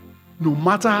 No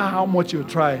matter how much you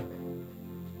try.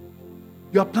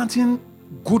 You are planting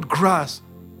good grass.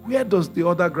 Where does the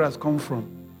other grass come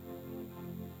from?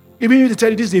 Even if they tell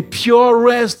you this is the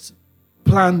purest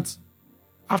plant,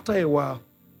 after a while,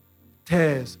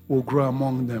 tares will grow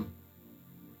among them.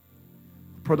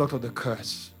 Product of the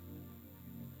curse.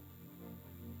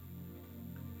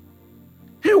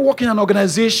 You work in an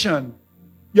organization,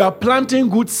 you are planting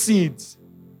good seeds.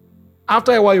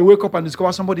 After a while, you wake up and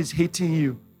discover somebody is hating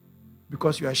you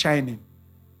because you are shining.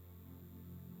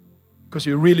 Because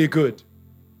you're really good.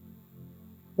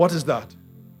 What is that?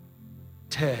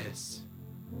 Tares.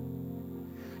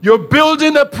 You're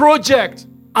building a project.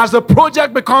 As the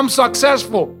project becomes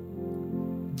successful,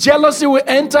 jealousy will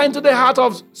enter into the heart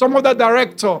of some of the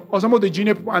director or some of the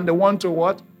junior people and they want to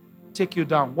what? Take you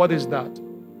down. What is that?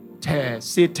 Tares.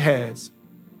 Say tares.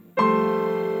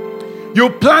 You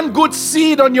plant good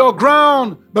seed on your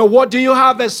ground, but what do you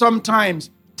harvest sometimes?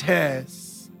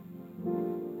 Tares.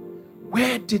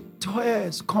 Where did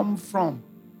tares come from?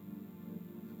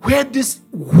 Where these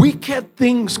wicked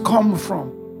things come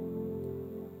from?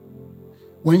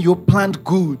 When you plant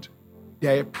good,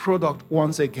 they are a product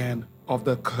once again of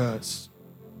the curse.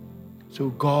 So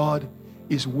God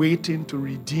is waiting to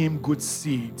redeem good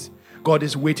seeds. God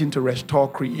is waiting to restore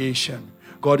creation.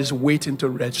 God is waiting to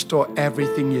restore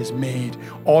everything He has made.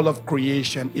 All of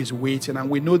creation is waiting. And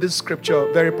we know this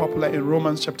scripture very popular in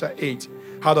Romans chapter 8.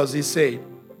 How does it say?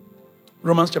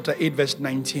 Romans chapter 8 verse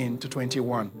 19 to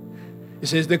 21. It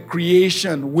says, the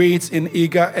creation waits in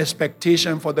eager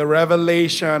expectation for the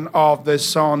revelation of the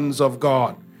sons of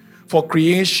God. For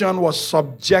creation was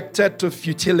subjected to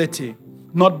futility,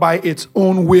 not by its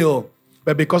own will,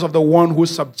 but because of the one who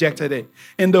subjected it,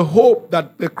 in the hope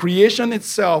that the creation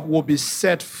itself will be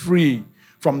set free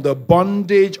from the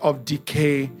bondage of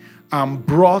decay and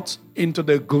brought into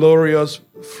the glorious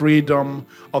freedom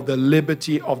of the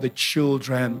liberty of the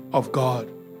children of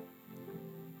God.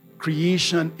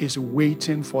 Creation is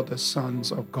waiting for the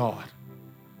sons of God.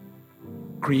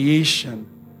 Creation,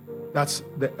 that's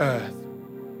the earth,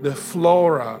 the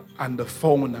flora and the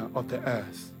fauna of the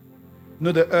earth. You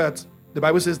know, the earth, the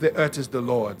Bible says the earth is the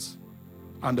Lord's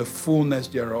and the fullness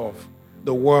thereof,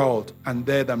 the world and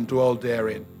they that dwell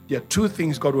therein. There are two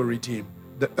things God will redeem,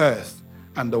 the earth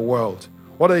and the world.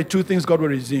 What are the two things God will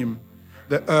redeem?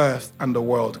 The earth and the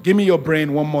world. Give me your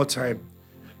brain one more time.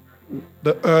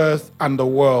 The earth and the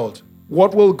world.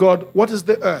 What is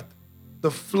the earth?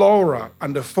 The flora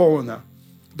and the fauna,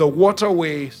 the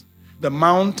waterways, the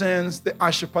mountains, the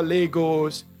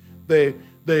archipelagos, the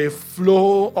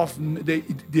flow of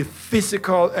the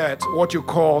physical earth, what you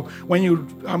call,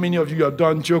 how many of you have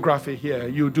done geography here?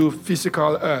 You do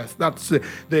physical earth. That's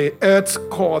the earth's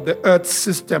core, the earth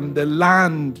system, the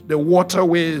land, the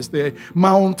waterways, the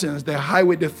mountains, the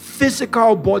highway, the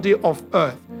physical body of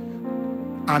earth,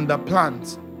 and the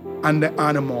plants and the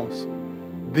animals.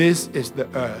 This is the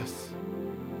earth.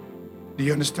 Do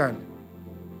you understand?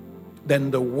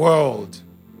 Then the world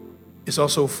is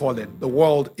also fallen. The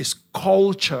world is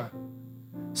culture,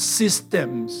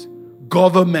 systems,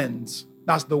 governments.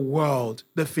 That's the world,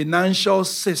 the financial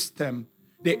system,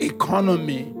 the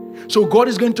economy. So God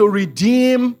is going to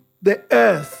redeem the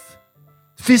earth,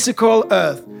 physical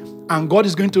earth, and God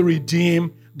is going to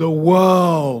redeem the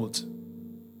world.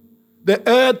 The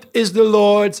earth is the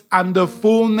Lord's and the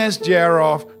fullness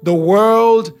thereof, the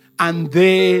world and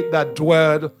they that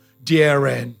dwell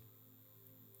therein.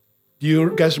 Do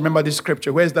you guys remember this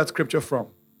scripture? Where is that scripture from?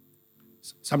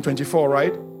 Psalm 24,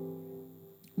 right?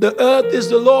 The earth is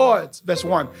the Lord's, verse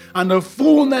 1, and the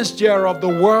fullness thereof, the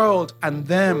world and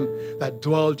them that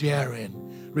dwell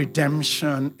therein.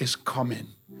 Redemption is coming.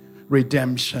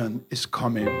 Redemption is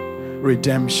coming.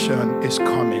 Redemption is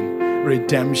coming.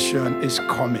 Redemption is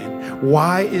coming.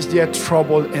 Why is there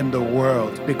trouble in the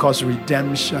world? Because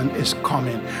redemption is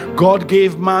coming. God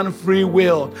gave man free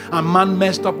will, and man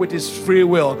messed up with his free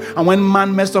will. And when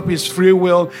man messed up his free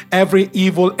will, every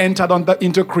evil entered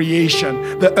into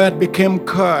creation. The earth became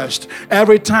cursed.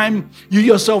 Every time you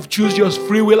yourself choose your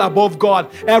free will above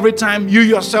God, every time you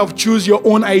yourself choose your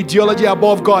own ideology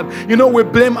above God, you know, we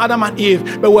blame Adam and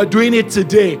Eve, but we're doing it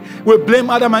today. We blame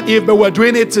Adam and Eve, but we're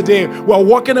doing it today. We're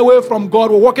walking away from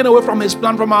God. We're walking away from His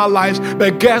plan from our lives.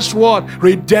 But guess what?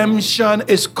 Redemption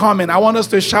is coming. I want us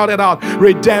to shout it out.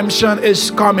 Redemption is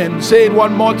coming. Say it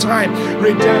one more time.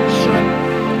 Redemption.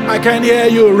 I can hear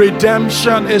you.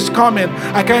 Redemption is coming.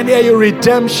 I can hear you.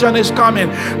 Redemption is coming.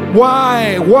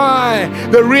 Why? Why?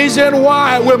 The reason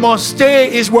why we must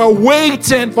stay is we're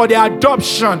waiting for the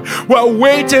adoption. We're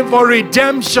waiting for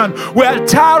redemption. We're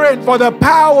tarrying for the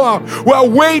power. We're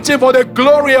waiting for the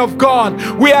glory of God.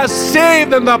 We are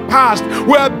saved in the past.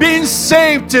 We are being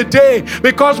saved today,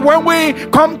 because when we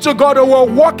come to God, we're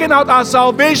walking out our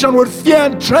salvation with fear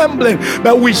and trembling,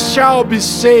 but we shall be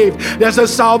saved. There's a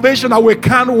salvation that we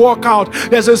can't walk out.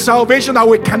 There's a salvation that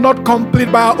we cannot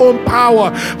complete by our own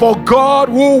power. For God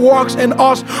who works in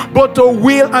us both to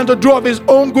will and to do of His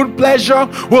own good pleasure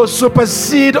will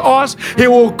supersede us. He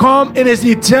will come in His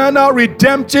eternal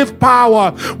redemptive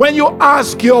power. When you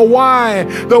ask your why,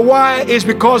 the why is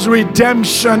because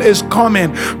redemption is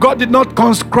coming. God did not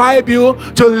conscribe you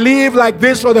to live like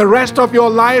this for the rest of your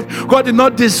life. God did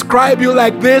not describe you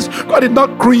like this. God did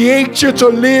not create you to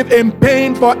live in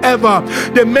pain forever.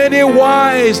 The many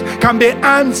whys can be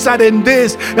answered in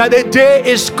this, that the day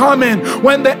is coming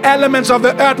when the elements of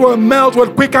the earth will melt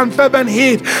with quick and fervent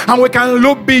heat, and we can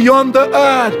look beyond the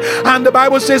earth. And the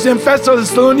Bible says in 1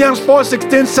 Thessalonians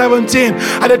 4:16-17,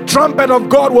 and the trumpet of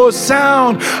God will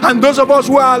sound, and those of us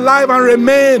who are alive and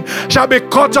remain shall be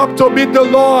caught up to meet the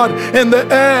Lord in the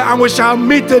air, and we shall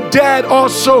meet the dead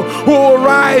also, who will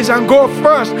rise and go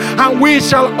first, and we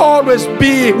shall always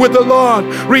be with the Lord.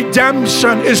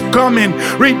 Redemption is coming.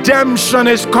 Redemption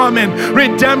is coming.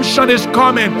 Redemption is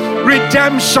coming.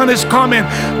 Redemption is coming.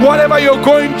 Whatever you're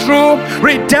going through,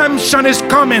 redemption is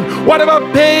coming. Whatever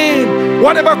pain,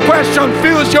 whatever question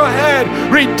fills your head,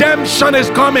 redemption is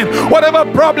coming. Whatever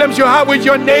problems you have with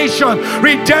your nation,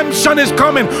 redemption is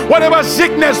coming. Whatever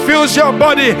sickness fills your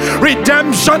body,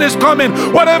 redemption is coming.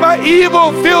 Whatever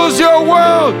evil fills your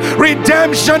world,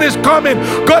 redemption is coming.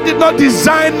 God did not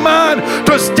design man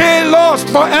to stay lost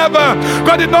forever.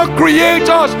 God did not create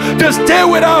us to stay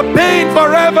with our pain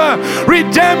forever.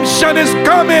 Redemption is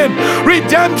coming.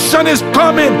 Redemption is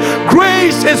coming.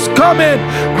 Grace is coming.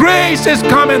 Grace is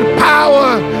coming.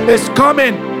 Power is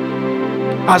coming.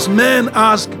 As men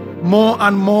ask, more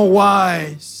and more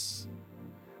wise.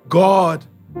 God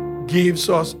gives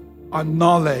us a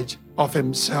knowledge of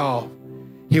himself.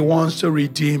 He wants to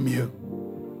redeem you.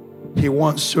 He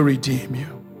wants to redeem you.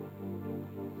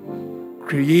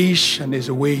 Creation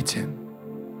is waiting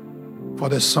for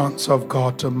the sons of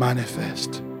God to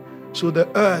manifest. So the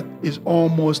earth is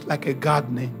almost like a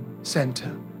gardening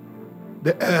center.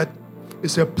 The earth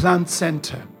is a plant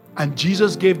center. And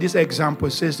Jesus gave this example.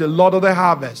 It says, the Lord of the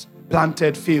harvest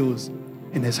planted fields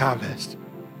in his harvest.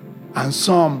 And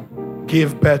some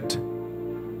gave birth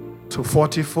to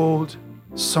 40-fold,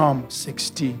 some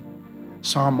 60,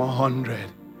 some 100.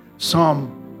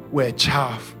 Some were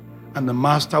chaff, and the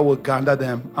master will gather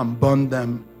them and burn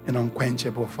them in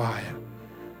unquenchable fire.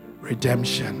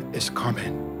 Redemption is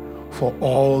coming for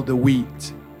all the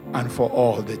wheat and for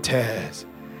all the tares.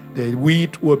 The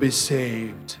wheat will be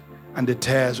saved, and the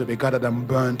tares will be gathered and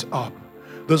burnt up.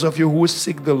 Those of you who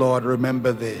seek the Lord,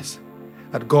 remember this,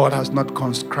 that God has not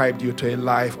conscribed you to a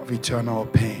life of eternal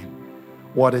pain.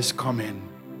 What is coming?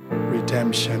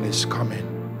 Redemption is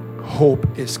coming. Hope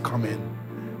is coming.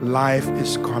 Life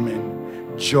is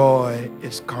coming. Joy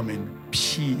is coming.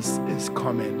 Peace is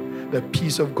coming. The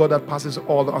peace of God that passes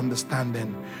all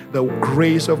understanding. The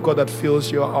grace of God that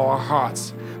fills our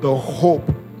hearts. The hope.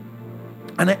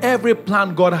 And every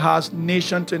plan God has,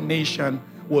 nation to nation,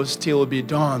 will still be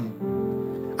done.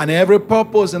 And every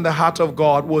purpose in the heart of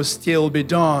God will still be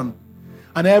done.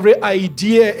 And every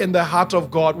idea in the heart of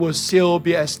God will still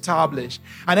be established.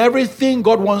 And everything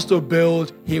God wants to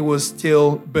build, he will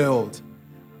still build.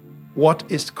 What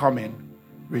is coming?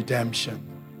 Redemption.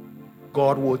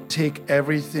 God will take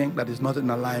everything that is not in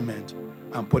alignment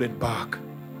and put it back.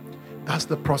 That's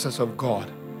the process of God.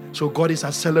 So God is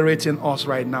accelerating us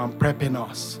right now, prepping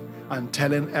us, and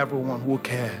telling everyone who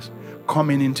cares,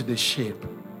 coming into the shape.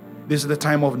 This is the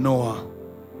time of Noah.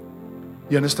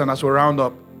 You understand? As we round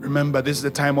up, remember, this is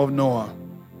the time of Noah.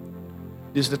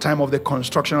 This is the time of the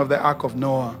construction of the ark of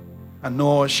Noah. And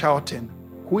Noah was shouting,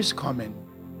 who is coming?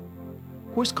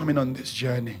 Who is coming on this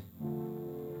journey?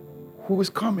 Who is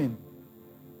coming?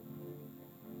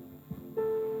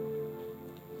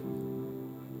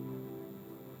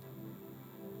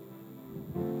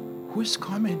 Who is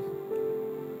coming?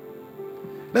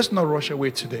 Let's not rush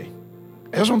away today.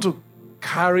 I just want to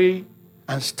carry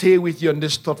and stay with you on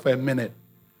this thought for a minute.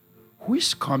 Who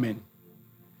is coming?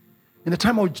 In the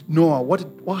time of Noah,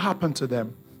 what happened to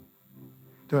them?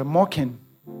 They were mocking.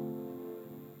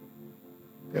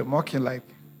 They were mocking like,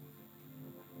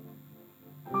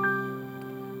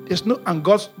 there's no, and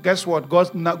God, guess what?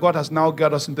 God has now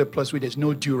got us into a place where there's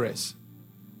no duress.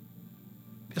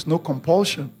 There's no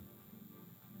compulsion.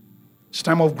 It's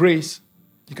time of grace.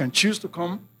 You can choose to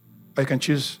come, or you can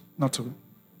choose not to.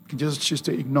 You can just choose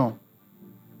to ignore.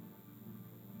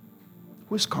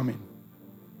 Who is coming?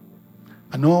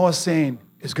 And Noah was saying,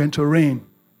 it's going to rain.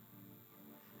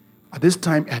 At this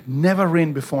time, it had never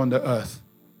rained before on the earth.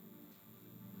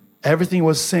 Everything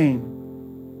was saying,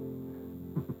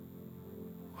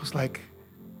 was like,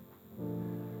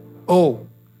 oh,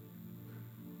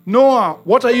 Noah,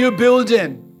 what are you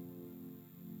building?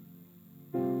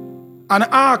 An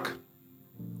ark.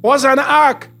 What's an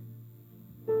ark?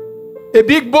 A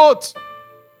big boat.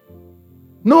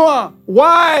 Noah,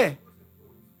 why?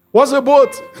 What's a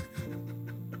boat?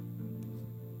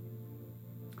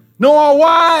 Noah,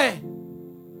 why?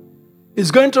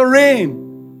 It's going to rain.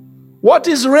 What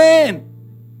is rain?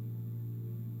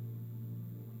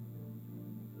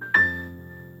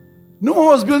 Noah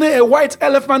was building a white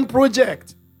elephant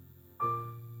project.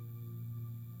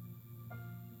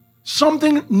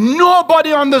 Something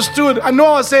nobody understood. And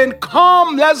Noah was saying,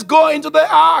 come, let's go into the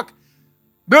ark.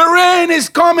 The rain is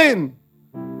coming.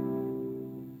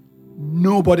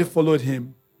 Nobody followed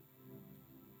him.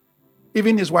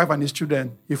 Even his wife and his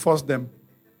children, he forced them.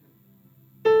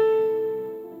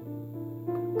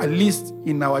 At least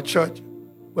in our church,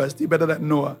 we're still better than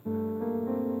Noah.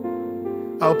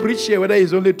 I'll preach here whether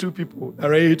it's only 2 people that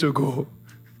are ready to go.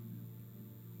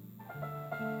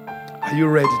 Are you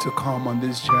ready to come on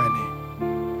this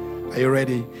journey? Are you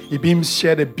ready? Ibim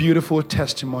shared a beautiful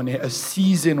testimony, a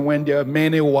season when there are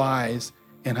many whys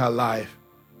in her life.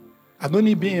 I've known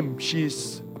Ibim.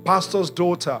 She's a pastor's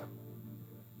daughter.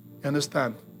 You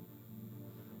understand?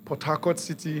 Port Harcourt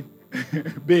City,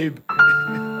 babe.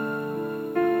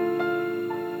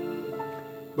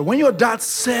 But when your dad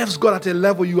serves God at a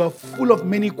level, you are full of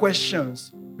many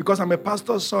questions. Because I'm a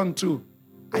pastor's son too.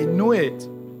 I know it.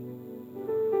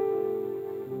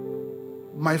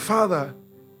 My father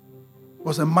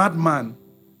was a madman.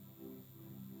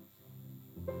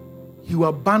 He would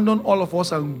abandon all of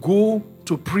us and go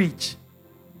to preach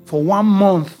for 1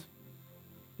 month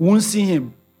Won't see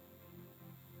him.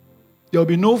 There'll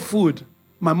be no food.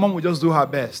 My mom will just do her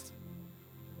best.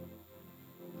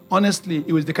 Honestly,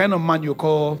 he was the kind of man you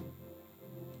call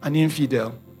an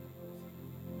infidel.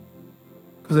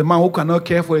 Because a man who cannot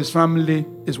care for his family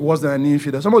is worse than an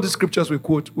infidel. Some of the scriptures we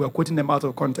quote, we are quoting them out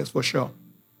of context for sure.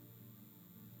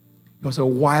 He was a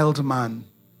wild man,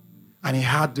 and he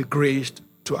had the grace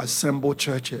to assemble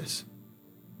churches.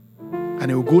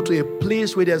 And he would go to a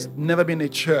place where there's never been a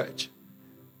church,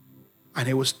 and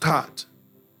he would start.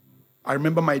 I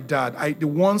remember my dad. The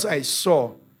ones I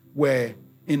saw were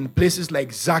in places like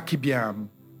Zakibiam,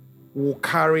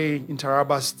 Wokari in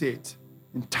Taraba State,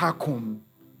 in Takum.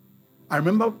 I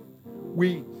remember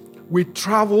we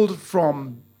traveled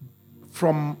from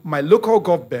my local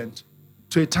government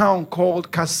to a town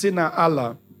called Kasina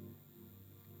Allah.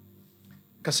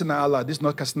 Kasina Allah, this is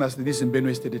not Kasina State, this is in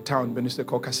Benue State, the town in Benue State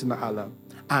called Kasina Allah.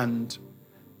 And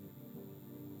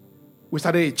we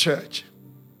started a church.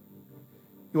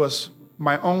 It was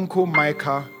my uncle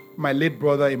Micah, my late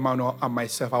brother Emmanuel, and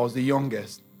myself. I was the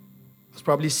youngest. I was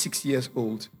probably 6 years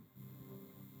old.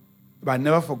 But I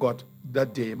never forgot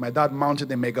that day. My dad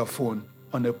mounted a megaphone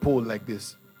on a pole like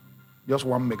this. Just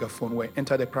one megaphone. We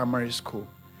entered the primary school.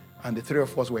 And the three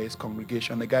of us were his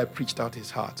congregation. The guy preached out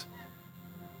his heart.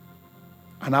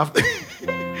 And after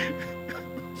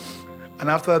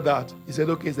that, he said,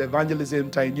 okay, it's evangelism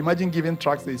time. Imagine giving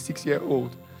tracts to a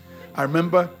 6-year-old. I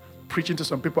remember preaching to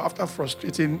some people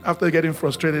after getting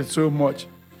frustrated so much.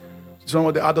 Some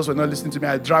of the others were not listening to me.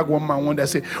 I dragged one man one day. I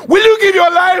said, will you give your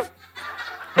life?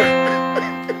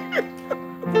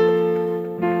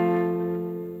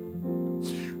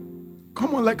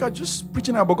 Come on, like I just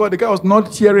preaching about God. The guy was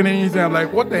not hearing anything. I'm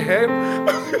like, what the hell?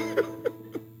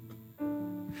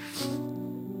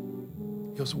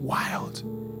 It was wild.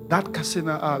 That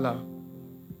Kasina Allah,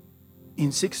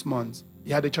 in 6 months,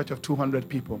 he had a church of 200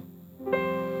 people.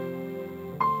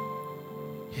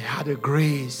 He had a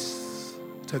grace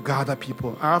to gather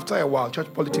people. After a while,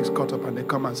 church politics caught up and they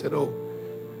come and said, oh,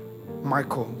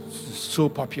 Michael is so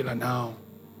popular now.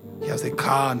 He has a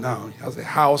car now. He has a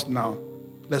house now.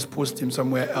 Let's post him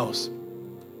somewhere else.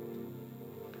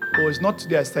 Oh, it's not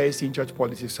today I started seeing church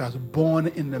politics. I was born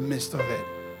in the midst of it.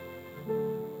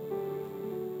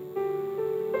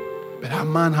 But that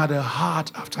man had a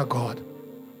heart after God.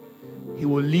 He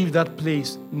will leave that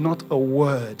place, not a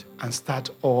word, and start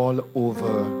all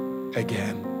over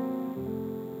again.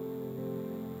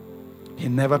 He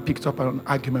never picked up an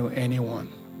argument with anyone.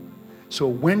 So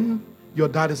when your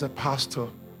dad is a pastor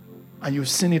and you've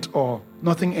seen it all,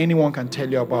 nothing anyone can tell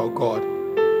you about God,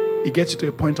 it gets you to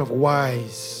a point of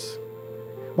wise.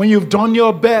 When you've done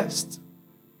your best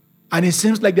and it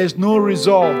seems like there's no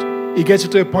result, it gets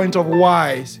you to a point of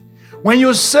wise. When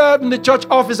you serve in the church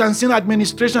office and seen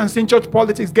administration and seen church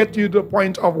politics, get you to the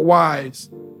point of wise.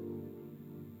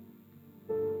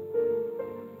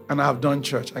 And I've done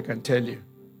church, I can tell you.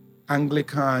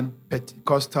 Anglican,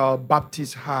 Pentecostal,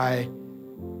 Baptist High,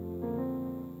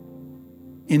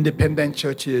 independent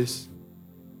churches,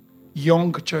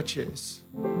 young churches.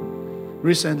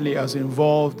 Recently, I was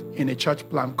involved in a church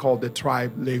plant called the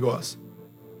Tribe Lagos.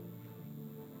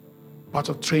 Part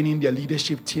of training their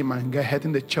leadership team and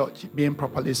getting the church being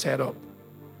properly set up.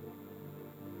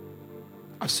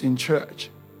 I've seen church.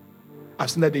 I've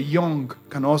seen that the young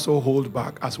can also hold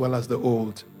back as well as the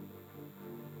old.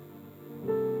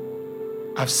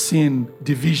 I've seen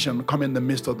division come in the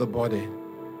midst of the body.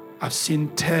 I've seen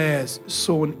tears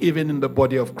sown even in the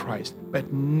body of Christ.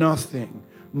 But nothing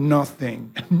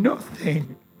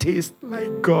tastes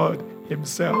like God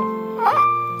Himself.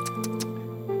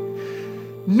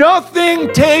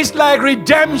 Nothing tastes like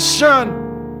redemption.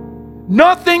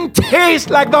 Nothing tastes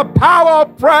like the power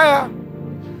of prayer.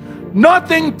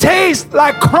 Nothing tastes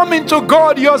like coming to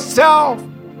God yourself.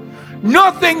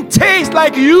 Nothing tastes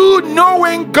like you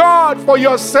knowing God for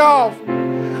yourself.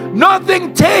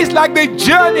 Nothing tastes like the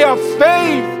journey of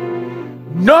faith.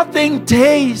 Nothing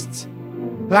tastes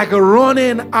like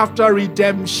running after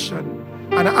redemption.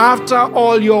 And after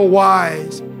all your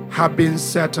whys have been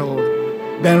settled,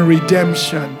 then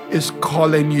redemption is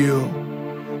calling you.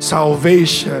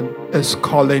 Salvation is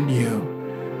calling you.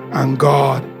 And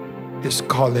God is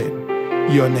calling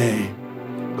your name.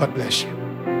 God bless you.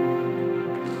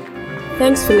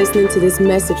 Thanks for listening to this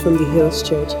message from the Hills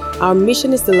Church. Our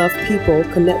mission is to love people,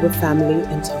 connect with family,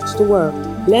 and touch the world.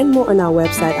 Learn more on our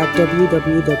website at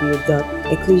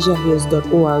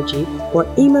www.ecclesiahills.org or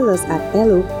email us at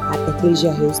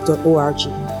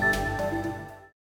hello@ecclesiahills.org.